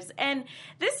arrives. And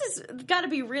this has got to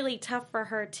be really tough for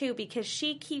her, too, because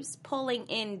she keeps pulling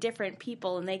in different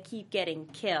people, and they keep getting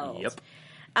killed. Yep.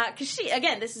 Because she,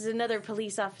 again, this is another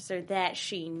police officer that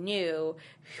she knew,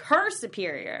 her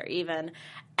superior, even.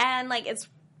 And, like, it's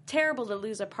terrible to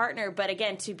lose a partner, but,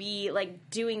 again, to be, like,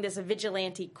 doing this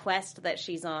vigilante quest that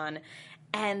she's on,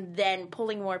 and then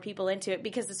pulling more people into it,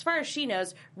 because as far as she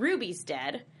knows, Ruby's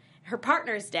dead. Her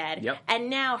partner's dead, and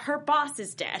now her boss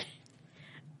is dead.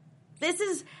 This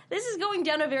is going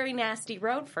down a very nasty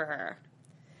road for her.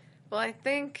 Well, I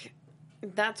think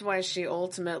that's why she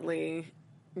ultimately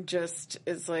just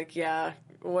is like, yeah,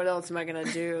 what else am I going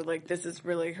to do? Like, this is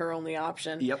really her only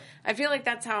option. Yep. I feel like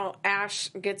that's how Ash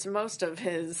gets most of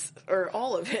his, or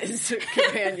all of his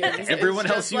companions. Everyone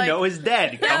else you know is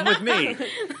dead. Come with me.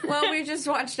 Well, we just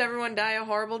watched everyone die a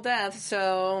horrible death,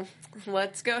 so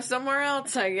let's go somewhere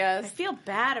else, I guess. I feel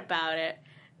bad about it.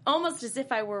 Almost as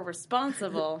if I were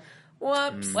responsible.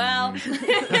 Whoops. Well,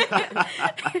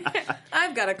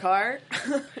 I've got a cart.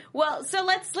 well, so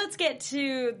let's get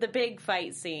to the big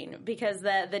fight scene, because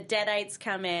the Deadites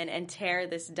come in and tear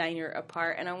this diner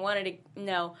apart, and I wanted to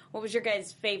know, what was your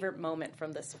guys' favorite moment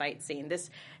from this fight scene? This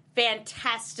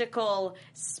fantastical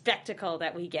spectacle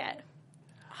that we get.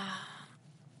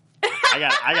 I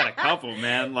got a couple,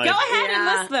 man. Like, go ahead and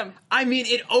list them. I mean,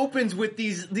 it opens with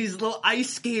these little ice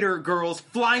skater girls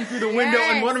flying through the window,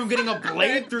 and one of them getting a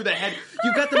blade through the head.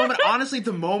 You got the moment, honestly,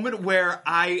 the moment where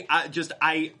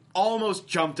I almost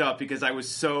jumped up because I was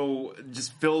so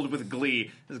just filled with glee.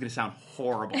 This is going to sound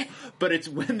horrible, but it's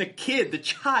when the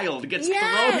child gets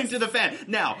thrown into the fan.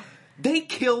 Now, They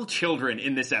kill children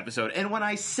in this episode, and when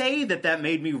I say that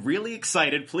made me really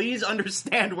excited, please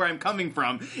understand where I'm coming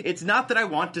from. It's not that I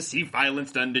want to see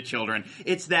violence done to children.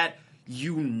 It's that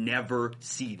you never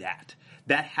see that.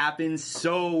 That happens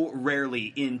so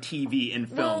rarely in TV and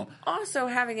film. Well, also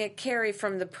having it carry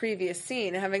from the previous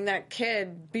scene, having that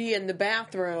kid be in the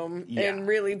bathroom and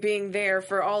really being there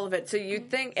for all of it. So you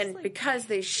think, and because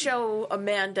they show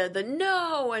Amanda the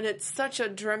no, and it's such a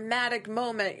dramatic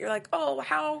moment, you're like, oh,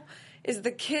 how is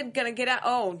the kid going to get out?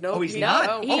 Oh, no. Oh, he's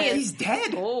not? He's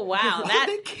dead. Oh, wow.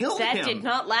 They killed him. That did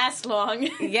not last long.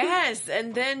 Yes,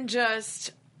 and then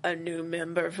just a new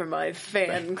member for my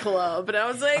fan club. And I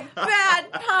was like,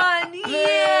 bad pun,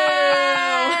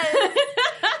 yes!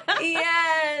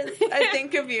 Yes! I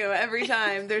think of you every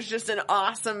time there's just an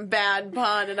awesome bad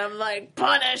pun, and I'm like,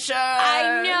 Punisher!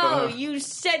 I know! You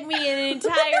sent me an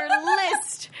entire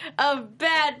list of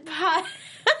bad puns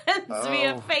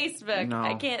via Facebook. No.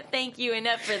 I can't thank you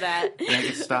enough for that.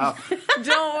 Make it stop.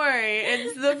 Don't worry,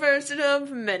 it's the first of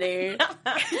many.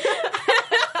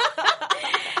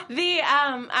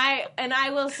 I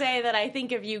will say that I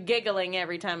think of you giggling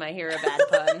every time I hear a bad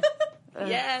pun.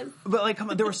 Yes. But like, come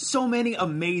on, there were so many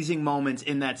amazing moments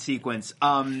in that sequence.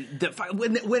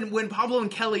 When Pablo and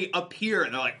Kelly appear,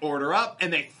 they're like, order up,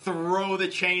 and they throw the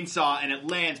chainsaw, and it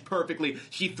lands perfectly.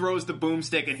 She throws the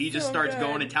boomstick, and he just starts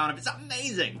going to town. It's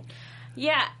amazing.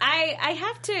 Yeah, I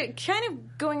have to, kind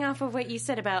of going off of what you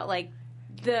said about, like,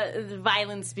 the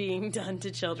violence being done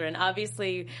to children.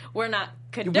 Obviously, we're not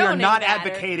condoning We are not that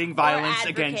advocating violence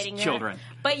against children.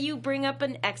 But you bring up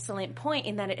an excellent point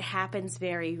in that it happens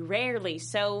very rarely.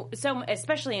 So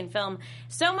especially in film,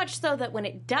 so much so that when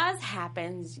it does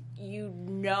happen, you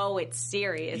know it's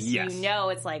serious. Yes. You know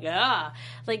it's like, ah.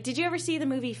 Like, did you ever see the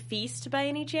movie Feast by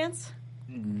any chance?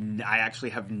 I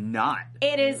actually have not.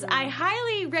 It is. I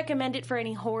highly recommend it for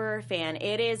any horror fan.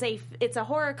 It's a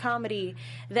horror comedy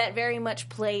that very much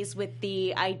plays with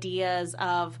the ideas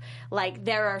of, like,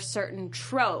 there are certain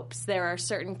tropes, there are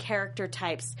certain character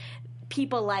types.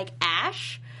 People like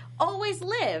Ash always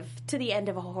live to the end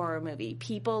of a horror movie.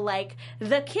 People like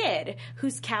the kid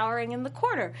who's cowering in the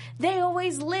corner, they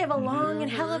always live a long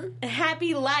and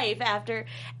happy life after.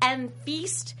 And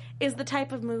Feast is the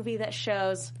type of movie that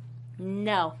shows,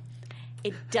 no,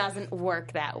 it doesn't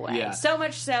work that way. Yeah. So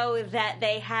much so that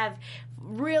they have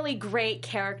really great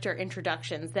character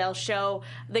introductions. They'll show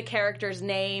the character's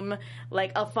name,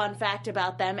 like a fun fact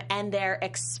about them, and their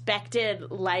expected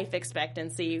life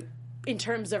expectancy in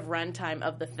terms of runtime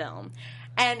of the film.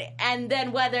 And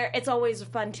then whether it's always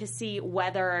fun to see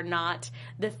whether or not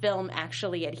the film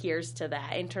actually adheres to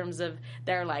that in terms of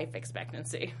their life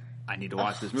expectancy. I need to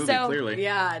watch this movie, So, clearly.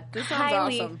 Yeah, this sounds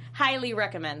awesome. Highly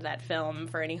recommend that film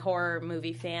for any horror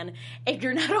movie fan. If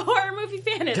you're not a horror movie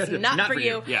fan, it's not for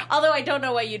you. Yeah. Although I don't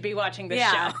know why you'd be watching this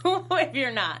show if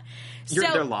you're not.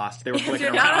 They're lost. They were flicking If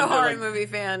you're around. not a horror movie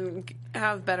fan,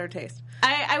 have better taste.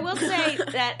 I will say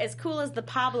that as cool as the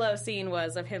Pablo scene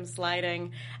was of him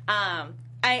sliding,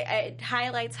 it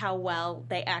highlights how well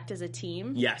they act as a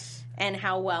team. Yes. And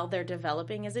how well they're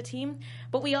developing as a team.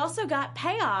 But we also got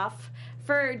payoff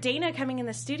for Dana coming in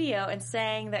the studio and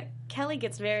saying that Kelly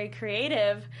gets very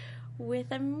creative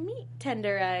with a meat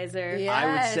tenderizer. Yes. I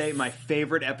would say my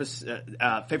favorite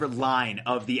favorite line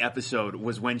of the episode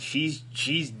was when she's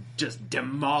just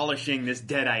demolishing this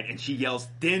deadite, and she yells,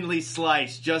 "Thinly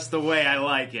sliced, just the way I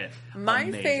like it." My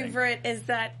Amazing. favorite is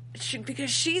that because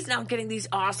she's now getting these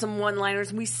awesome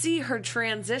one-liners, we see her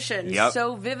transition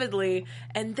so vividly,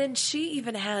 and then she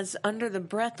even has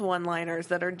under-the-breath one-liners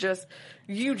that are just,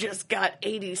 you just got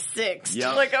 86.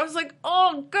 Yep. Like, I was like,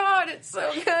 oh, God, it's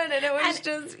so good, and it was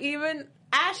just even...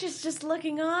 Ash is just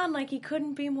looking on like he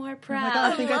couldn't be more proud.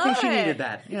 Oh my God, I think she it. needed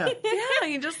that. Yeah. Yeah,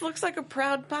 he just looks like a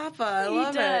proud papa. I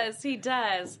love it. He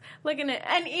does. Looking at,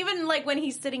 and even like when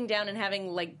he's sitting down and having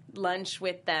like lunch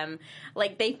with them,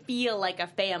 like they feel like a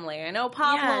family. I know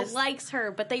Pablo likes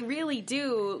her, but they really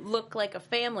do look like a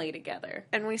family together.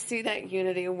 And we see that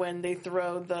unity when they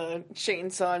throw the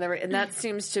chainsaw and everything. And that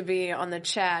seems to be on the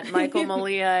chat. Michael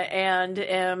Malia and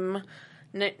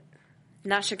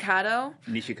Nishikado.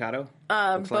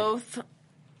 Both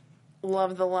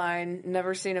love the line,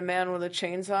 never seen a man with a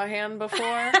chainsaw hand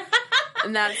before.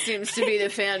 And that seems to be the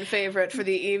fan favorite for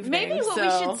the evening. Maybe what we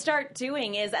should start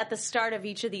doing is at the start of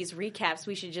each of these recaps,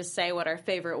 we should just say what our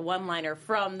favorite one-liner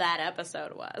from that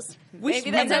episode was. Maybe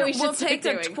that's what we should take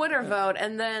doing. a Twitter vote,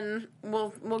 and then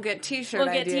we'll get T-shirt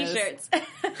ideas. We'll get T-shirts.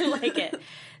 I like it.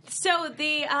 So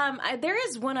there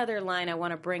is one other line I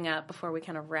want to bring up before we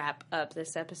kind of wrap up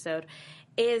this episode,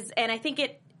 and I think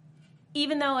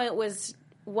even though it was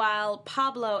while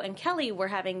Pablo and Kelly were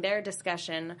having their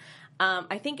discussion,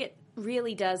 I think it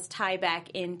really does tie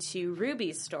back into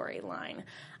Ruby's storyline.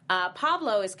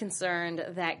 Pablo is concerned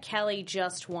that Kelly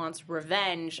just wants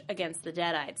revenge against the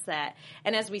Deadites.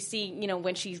 And as we see,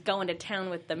 when she's going to town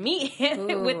with the meat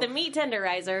with the meat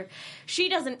tenderizer, she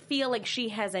doesn't feel like she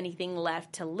has anything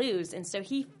left to lose, and so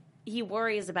he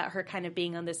worries about her kind of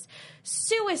being on this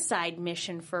suicide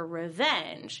mission for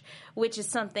revenge, which is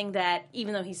something that,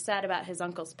 even though he's sad about his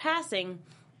uncle's passing,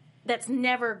 that's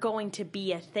never going to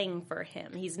be a thing for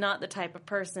him. He's not the type of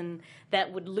person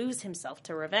that would lose himself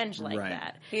to revenge like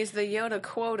that. He's the Yoda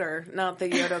quoter, not the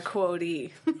Yoda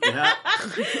quotee.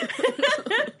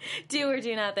 Do or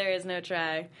do not, there is no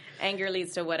try. Anger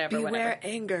leads to whatever. Beware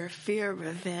anger, fear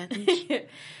revenge.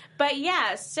 But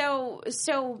yeah, so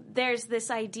there's this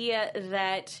idea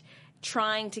that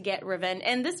trying to get revenge,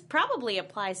 and this probably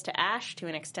applies to Ash to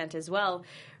an extent as well,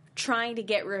 trying to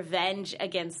get revenge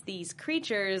against these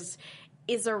creatures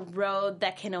is a road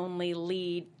that can only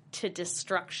lead to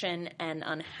destruction and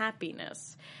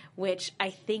unhappiness, which I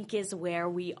think is where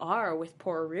we are with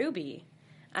poor Ruby.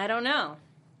 I don't know.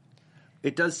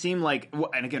 It does seem like,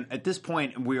 and again, at this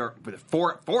point, we are with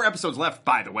four episodes left,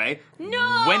 by the way.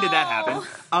 No! When did that happen?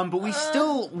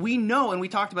 But we know, and we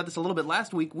talked about this a little bit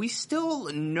last week, we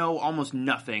still know almost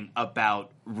nothing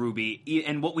about Ruby,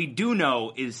 and what we do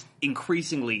know is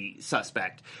increasingly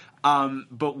suspect.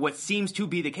 But what seems to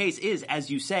be the case is,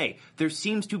 as you say, there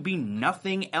seems to be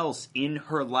nothing else in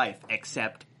her life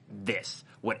except this.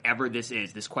 Whatever this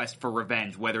is, this quest for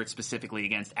revenge, whether it's specifically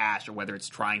against Ash or whether it's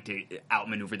trying to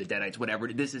outmaneuver the Deadites,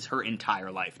 whatever, this is her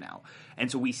entire life now.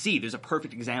 And so we see there's a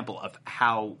perfect example of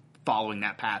how following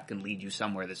that path can lead you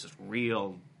somewhere that's just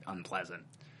real unpleasant.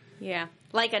 Yeah,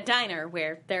 like a diner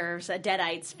where there's a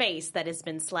Deadite's face that has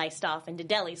been sliced off into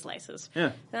deli slices.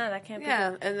 Yeah. No, that can't be Yeah,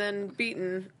 good. and then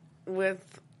beaten with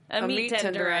a meat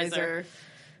tenderizer.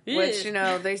 Which,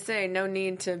 they say no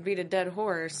need to beat a dead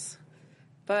horse.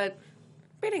 But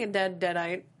beating a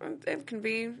deadite, it can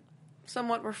be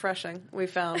somewhat refreshing, we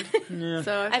found. Yeah.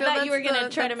 So I thought you were going to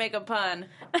try to make a pun.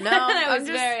 No, I was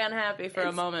very unhappy for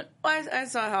a moment. I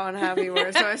saw how unhappy you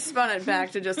were, so I spun it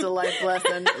back to just a life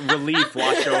lesson. Relief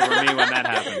washed over me when that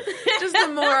happened. Just the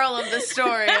moral of the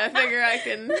story. I figure I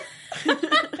can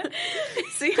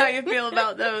see how you feel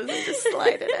about those and just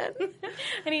slide it in.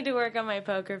 I need to work on my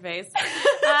poker face.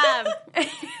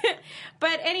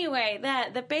 But anyway,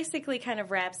 that basically kind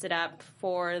of wraps it up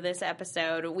for this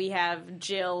episode. We have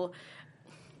Jill,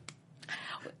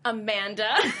 Amanda.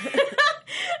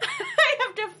 I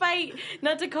have to fight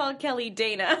not to call Kelly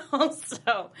Dana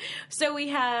also. So we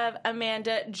have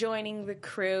Amanda joining the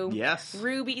crew. Yes.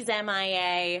 Ruby's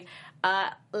MIA.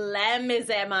 Lem is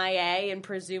MIA and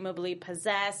presumably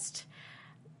possessed.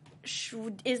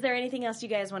 Is there anything else you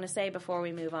guys want to say before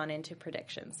we move on into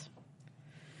predictions?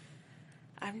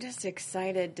 I'm just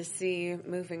excited to see,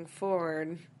 moving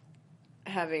forward,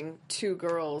 having two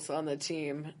girls on the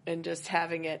team and just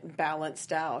having it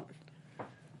balanced out.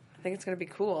 I think it's going to be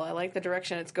cool. I like the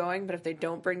direction it's going, but if they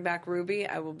don't bring back Ruby,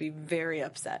 I will be very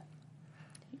upset.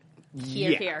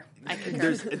 Here. I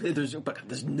concur.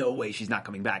 There's no way she's not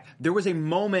coming back. There was a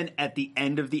moment at the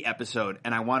end of the episode,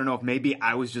 and I want to know if maybe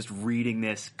I was just reading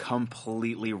this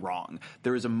completely wrong.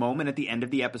 There was a moment at the end of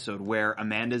the episode where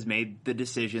Amanda's made the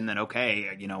decision that, okay,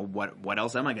 what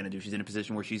else am I going to do? She's in a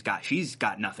position where she's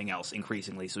got nothing else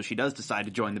increasingly, so she does decide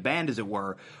to join the band, as it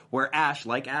were, where Ash,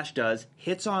 like Ash does,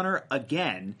 hits on her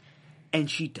again, and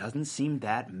she doesn't seem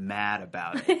that mad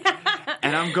about it.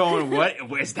 And I'm going, what?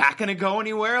 Is that going to go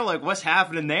anywhere? Like, what's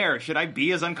happening there? Should I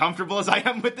be as uncomfortable as I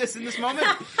am with this in this moment?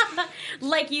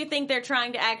 Like you think they're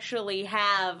trying to actually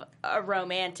have a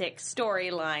romantic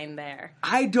storyline there.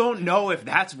 I don't know if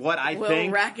that's what I think. Will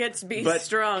rackets be but,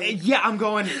 strung? Yeah, I'm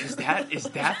going, is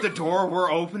that the door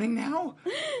we're opening now?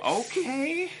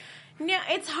 Okay. Now,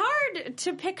 it's hard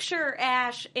to picture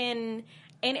Ash in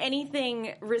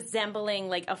anything resembling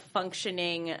like a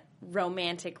functioning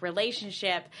romantic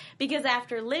relationship, because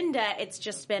after Linda, it's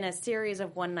just been a series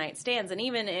of one-night stands, and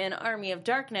even in Army of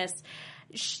Darkness,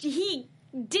 he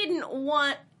didn't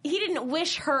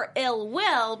wish her ill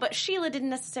will, but Sheila didn't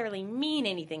necessarily mean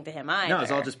anything to him either. No,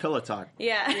 it's all just pillow talk.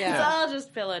 Yeah, it's all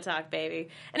just pillow talk, baby.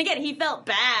 And again, he felt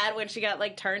bad when she got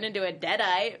like turned into a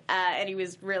deadite, and he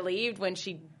was relieved when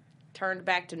she turned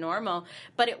back to normal,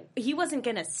 but he wasn't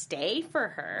going to stay for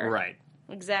her. Right.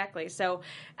 Exactly. So,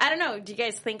 I don't know. Do you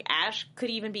guys think Ash could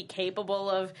even be capable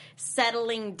of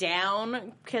settling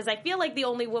down? Because I feel like the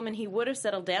only woman he would have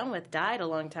settled down with died a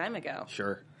long time ago.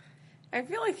 Sure. I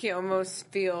feel like he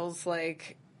almost feels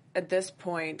like, at this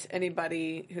point,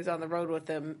 anybody who's on the road with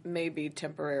him may be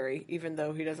temporary, even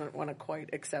though he doesn't want to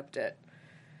quite accept it.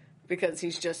 because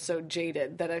he's just so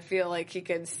jaded that I feel like he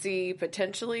could see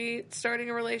potentially starting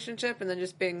a relationship and then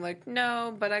just being like,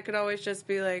 no, but I could always just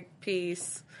be like,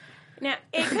 peace. Now,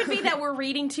 it could be that we're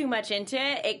reading too much into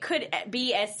it. It could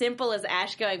be as simple as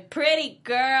Ash going, pretty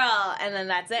girl, and then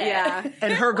that's it. Yeah.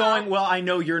 And her going, well, I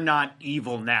know you're not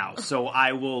evil now, so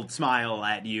I will smile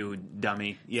at you,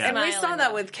 dummy. Yeah. And we saw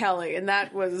that with Kelly, and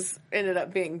that ended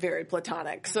up being very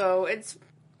platonic. So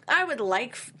I would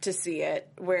like to see it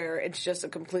where it's just a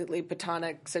completely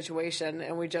platonic situation,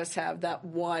 and we just have that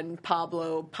one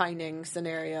Pablo pining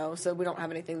scenario, so we don't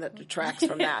have anything that detracts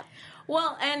from that.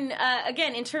 Well, and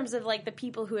again, in terms of like the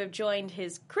people who have joined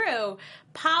his crew,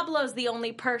 Pablo's the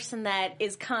only person that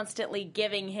is constantly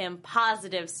giving him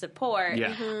positive support.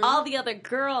 Yeah. Mm-hmm. All the other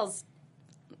girls,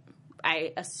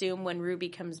 I assume when Ruby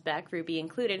comes back, Ruby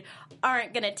included,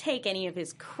 aren't going to take any of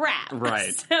his crap.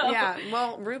 Right. So, Yeah,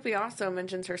 well, Ruby also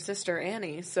mentions her sister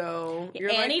Annie, so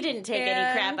Annie didn't take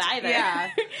any crap either. Yeah.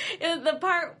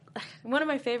 One of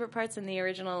my favorite parts in the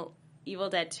original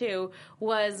Evil Dead 2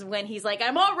 was when he's like,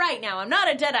 I'm all right now, I'm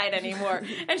not a Deadite anymore.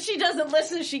 And she doesn't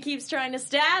listen, she keeps trying to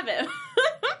stab him.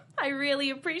 I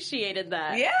really appreciated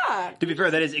that. Yeah. To be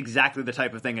fair, that is exactly the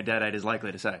type of thing a Deadite is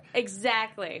likely to say.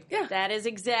 Exactly. Yeah. That is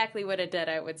exactly what a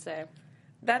Deadite would say.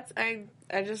 I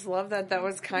just love that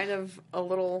was kind of a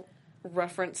little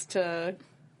reference to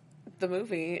the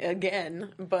movie again,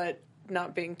 but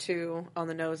not being too on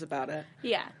the nose about it.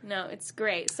 Yeah, no, it's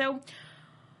great. So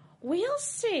we'll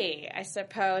see, I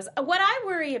suppose. What I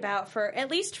worry about at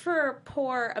least for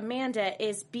poor Amanda,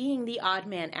 is being the odd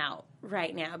man out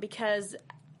right now, because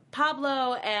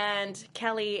Pablo and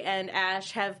Kelly and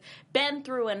Ash have been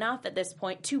through enough at this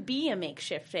point to be a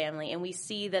makeshift family, and we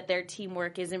see that their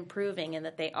teamwork is improving and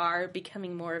that they are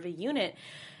becoming more of a unit.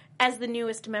 As the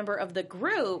newest member of the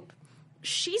group,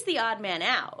 she's the odd man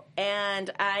out, and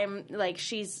I'm like,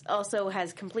 she's also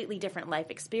has completely different life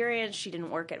experience. She didn't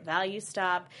work at Value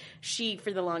Stop. She,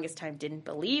 for the longest time, didn't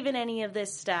believe in any of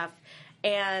this stuff,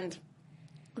 and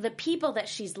the people that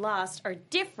she's lost are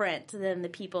different than the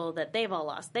people that they've all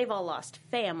lost. They've all lost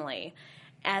family,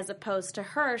 as opposed to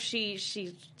her,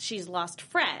 she's lost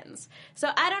friends. So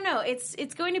I don't know.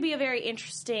 It's going to be a very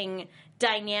interesting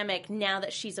dynamic now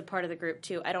that she's a part of the group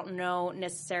too. I don't know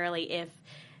necessarily if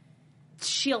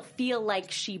she'll feel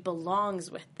like she belongs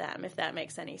with them, if that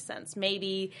makes any sense.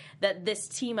 Maybe that this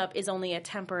team up is only a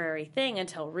temporary thing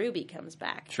until Ruby comes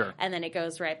back. Sure. And then it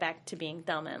goes right back to being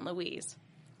Thelma and Louise.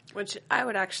 Which I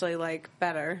would actually like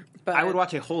better. But I would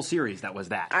watch a whole series that was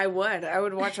that. I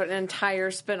would watch an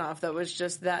entire spinoff that was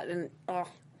just that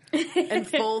in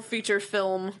full feature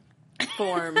film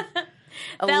form.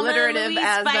 Alliterative Louise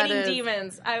as that fighting is.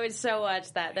 demons. I would so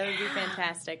watch that. That would be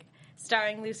fantastic.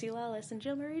 Starring Lucy Lawless and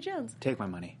Jill Marie Jones. Take my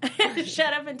money.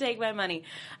 Shut up and take my money.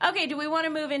 Okay, do we want to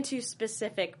move into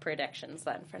specific predictions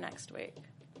then for next week?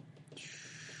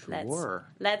 Sure.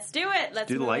 Let's do it. Let's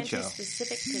do the move light into show.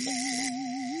 specific predictions.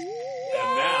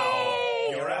 And now,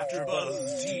 your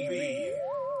AfterBuzz TV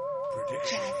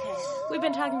predictions. We've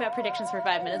been talking about predictions for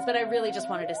 5 minutes, but I really just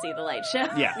wanted to see the light show.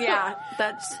 Yeah. Yeah,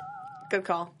 that's good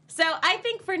call. So I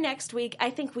think for next week,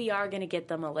 I think we are going to get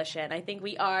the militia, and I think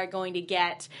we are going to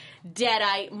get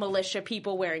Deadite militia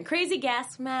people wearing crazy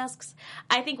gas masks.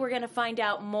 I think we're going to find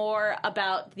out more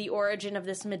about the origin of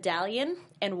this medallion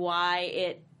and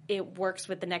why it works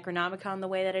with the Necronomicon the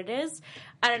way that it is.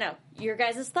 I don't know. Your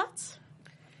guys' thoughts?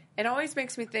 It always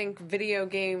makes me think video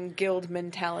game guild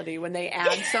mentality when they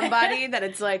add somebody that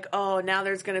it's like, oh, now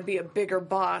there's going to be a bigger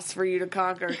boss for you to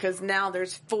conquer because now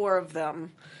there's 4 of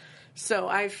them. So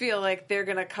I feel like they're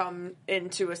going to come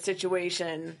into a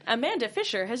situation. Amanda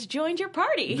Fisher has joined your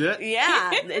party.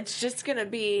 Yeah, it's just going to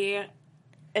be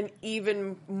an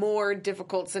even more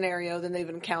difficult scenario than they've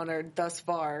encountered thus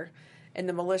far. And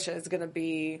the militia is going to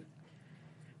be...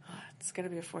 It's going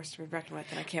to be a force to be reckoned with,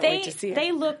 and I can't wait to see it.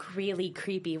 They look really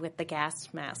creepy with the gas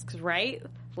masks, right?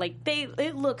 Like,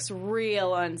 it looks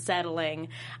real unsettling.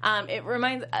 It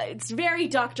reminds... it's very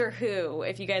Doctor Who,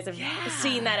 if you guys have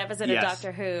seen that episode of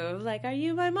Doctor Who. Like, are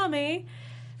you my mummy?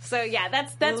 So, yeah,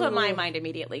 that's what my mind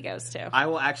immediately goes to. I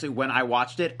will actually, when I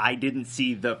watched it, I didn't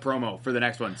see the promo for the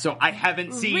next one. So I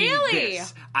haven't seen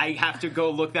this. I have to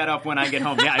go look that up when I get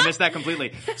home. Yeah, I missed that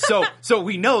completely. So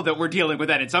we know that we're dealing with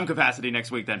that in some capacity next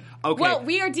week then. Okay. Well,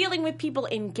 we are dealing with people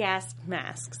in gas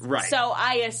masks. Right. So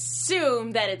I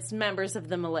assume that it's members of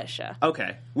the militia.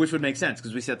 Okay, which would make sense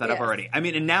because we set that up already. I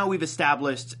mean, and now we've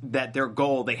established that their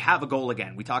goal, they have a goal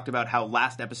again. We talked about how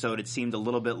last episode it seemed a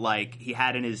little bit like he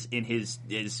had in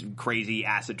his this crazy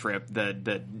acid trip.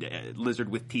 The lizard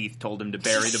with teeth told him to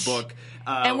bury the book.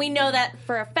 And we know that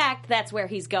for a fact that's where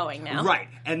he's going now. Right.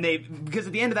 And because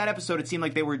at the end of that episode, it seemed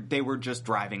like they were just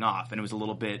driving off, and it was a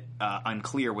little bit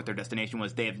unclear what their destination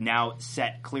was. They have now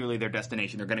set clearly their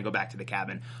destination. They're going to go back to the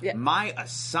cabin. Yeah. My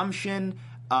assumption,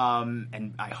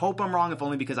 and I hope I'm wrong, if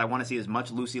only because I want to see as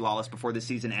much Lucy Lawless before the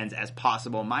season ends as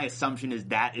possible. My assumption is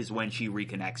that is when she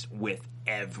reconnects with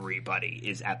everybody,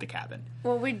 is at the cabin.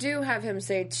 Well, we do have him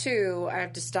say, too, I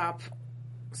have to stop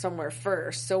somewhere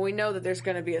first. So we know that there's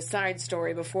going to be a side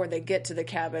story before they get to the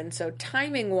cabin. So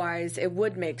timing-wise, it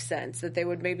would make sense that they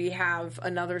would maybe have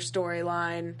another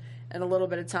storyline and a little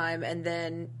bit of time, and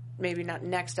then maybe not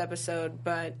next episode,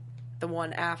 but the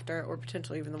one after, or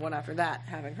potentially even the one after that,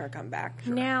 having her come back.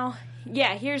 Sure. Now,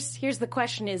 yeah, here's the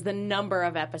question: is the number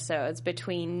of episodes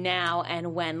between now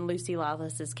and when Lucy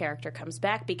Lawless's character comes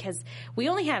back? Because we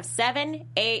only have 7,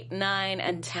 8, 9,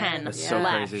 and 10 that's so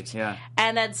left. crazy, yeah,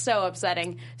 and that's so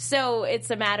upsetting. So it's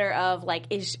a matter of like,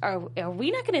 are we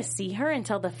not going to see her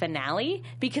until the finale?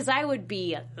 Because I would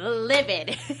be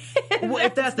livid. Well,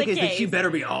 if that's the case, then she better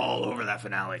be all over that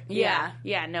finale. Yeah,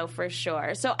 no, for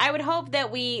sure. So I would hope that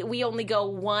we only go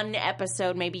one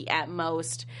episode, maybe at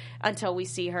most, until we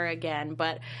see her again.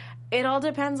 But it all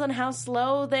depends on how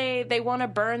slow they want to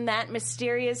burn that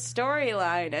mysterious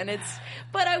storyline.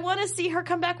 But I want to see her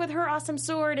come back with her awesome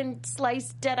sword and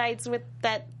slice deadites with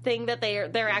that thing that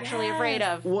they're actually afraid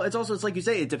of. Well, it's like you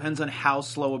say, it depends on how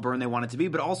slow a burn they want it to be.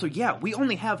 But also, yeah, we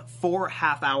only have 4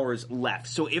 half hours left.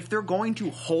 So if they're going to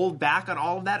hold back on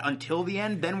all of that until the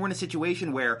end, then we're in a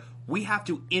situation where we have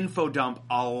to info dump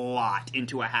a lot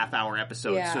into a half hour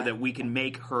episode so that we can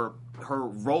make her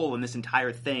role in this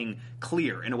entire thing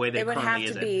clear in a way that currently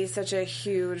isn't. It would have to be such a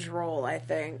huge role, I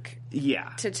think.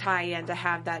 Yeah. To tie in, to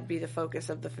have that be the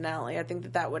focus of the finale. I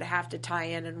think that would have to tie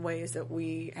in ways that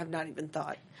we have not even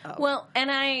thought of. Well, and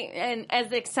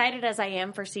as excited as I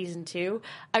am for season 2,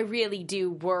 I really do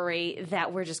worry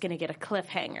that we're just going to get a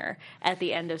cliffhanger at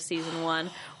the end of season 1,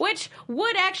 which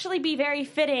would actually be very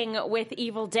fitting with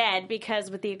Evil Dead, because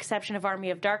with the exception of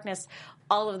Army of Darkness,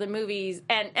 all of the movies,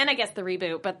 and I guess the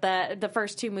reboot, but the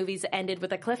first 2 movies ended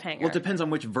with a cliffhanger. Well, it depends on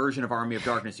which version of Army of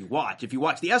Darkness you watch. If you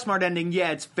watch the S-Mart ending,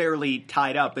 yeah, it's fairly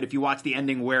tied up. But if you watch the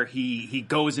ending where he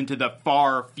goes into the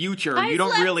far future, you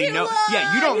don't really know.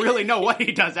 Yeah, you don't really know what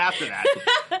he does after that.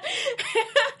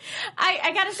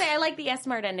 I gotta say, I like the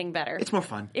S-Mart ending better. It's more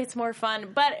fun. It's more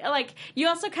fun. But, like, you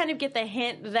also kind of get the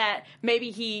hint that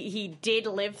maybe he did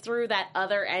live through that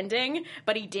other ending,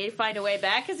 but he did find a way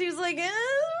back, because he was like,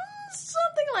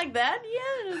 something like that.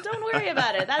 Yeah, don't worry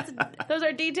about it. Those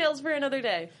are details for another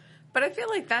day. But I feel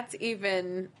like that's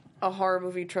even a horror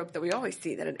movie trope that we always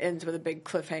see, that it ends with a big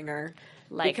cliffhanger.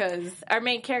 Like, because our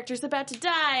main character's about to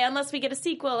die unless we get a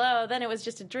sequel. Oh, then it was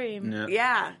just a dream.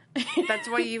 Yeah. That's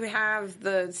why you have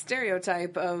the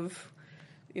stereotype of,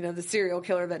 the serial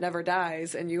killer that never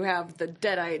dies, and you have the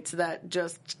deadites that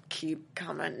just keep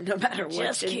coming no matter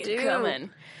what you do. Coming.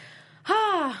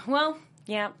 Well,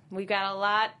 yeah, we've got a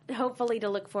lot, hopefully, to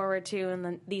look forward to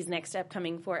in these next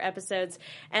upcoming 4 episodes,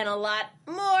 and a lot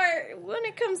more when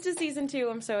it comes to season 2.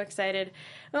 I'm so excited.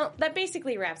 Well, that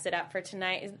basically wraps it up for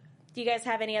tonight. Do you guys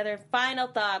have any other final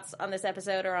thoughts on this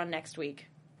episode or on next week?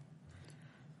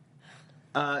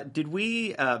 Did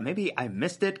we, maybe I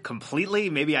missed it completely.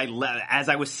 Maybe as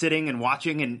I was sitting and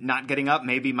watching and not getting up,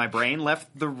 maybe my brain left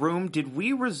the room. Did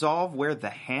we resolve where the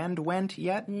hand went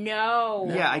yet? No.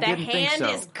 Yeah, I didn't think so. The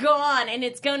hand is gone, and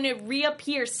it's going to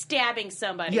reappear stabbing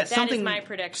somebody. Yeah, that is my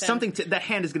prediction. That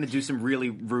hand is going to do some really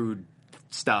rude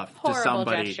stuff Horrible to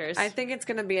somebody. Gestures. I think it's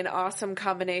going to be an awesome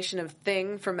combination of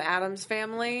Thing from Addams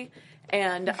Family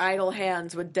and Idle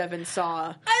Hands with Devon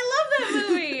Sawa. I love that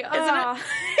movie. Isn't it?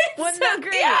 It's so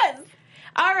great. Yes.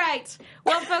 All right.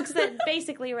 Well, folks, that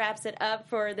basically wraps it up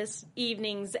for this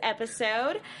evening's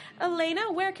episode.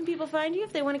 Elena, where can people find you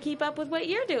if they want to keep up with what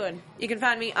you're doing? You can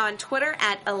find me on Twitter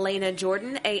at Elena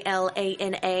Jordan,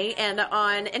 ALANA, and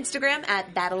on Instagram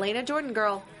at That Elena Jordan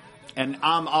Girl. And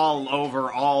I'm all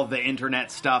over all the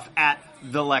internet stuff at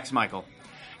The Lex Michael.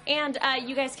 And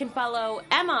you guys can follow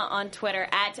Emma on Twitter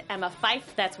at Emma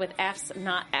Fife. That's with F's,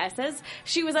 not S's.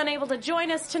 She was unable to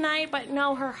join us tonight, but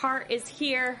no, her heart is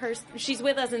here. She's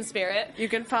with us in spirit. You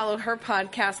can follow her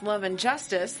podcast, Love and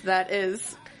Justice. That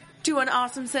is doing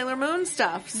awesome Sailor Moon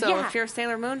stuff. So Yeah. if you're a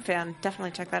Sailor Moon fan,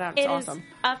 definitely check that out. It's awesome. It is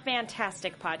a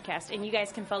fantastic podcast, and you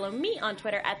guys can follow me on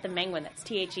Twitter at @TheMenguin. That's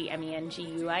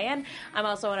TheMenguin. I'm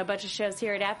also on a bunch of shows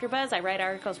here at AfterBuzz. I write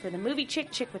articles for the movie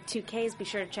Chick with 2 Ks. Be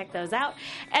sure to check those out.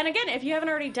 And again, if you haven't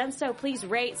already done so, please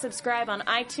rate, subscribe on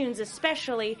iTunes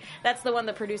especially. That's the one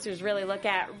the producers really look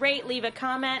at. Rate, leave a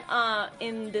comment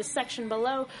in this section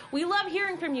below. We love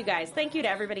hearing from you guys. Thank you to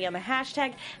everybody on the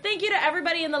hashtag. Thank you to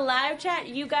everybody in the live chat.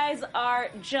 You guys are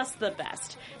just the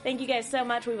best. Thank you guys so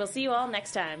much. We will see you all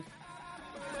next time.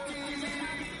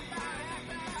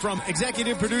 From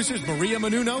executive producers Maria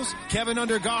Menounos, Kevin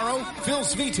Undergaro, Phil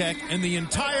Svitek, and the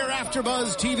entire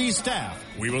AfterBuzz TV staff,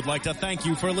 we would like to thank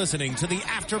you for listening to the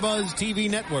AfterBuzz TV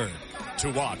network.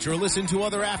 To watch or listen to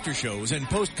other after shows and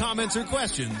post comments or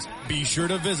questions, be sure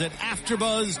to visit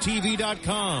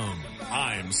AfterBuzzTV.com.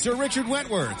 I'm Sir Richard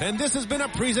Wentworth, and this has been a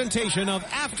presentation of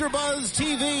AfterBuzz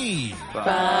TV.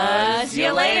 Buzz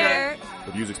you later.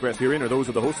 The views expressed herein are those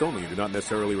of the hosts only and do not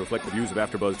necessarily reflect the views of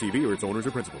AfterBuzz TV or its owners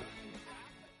or principals.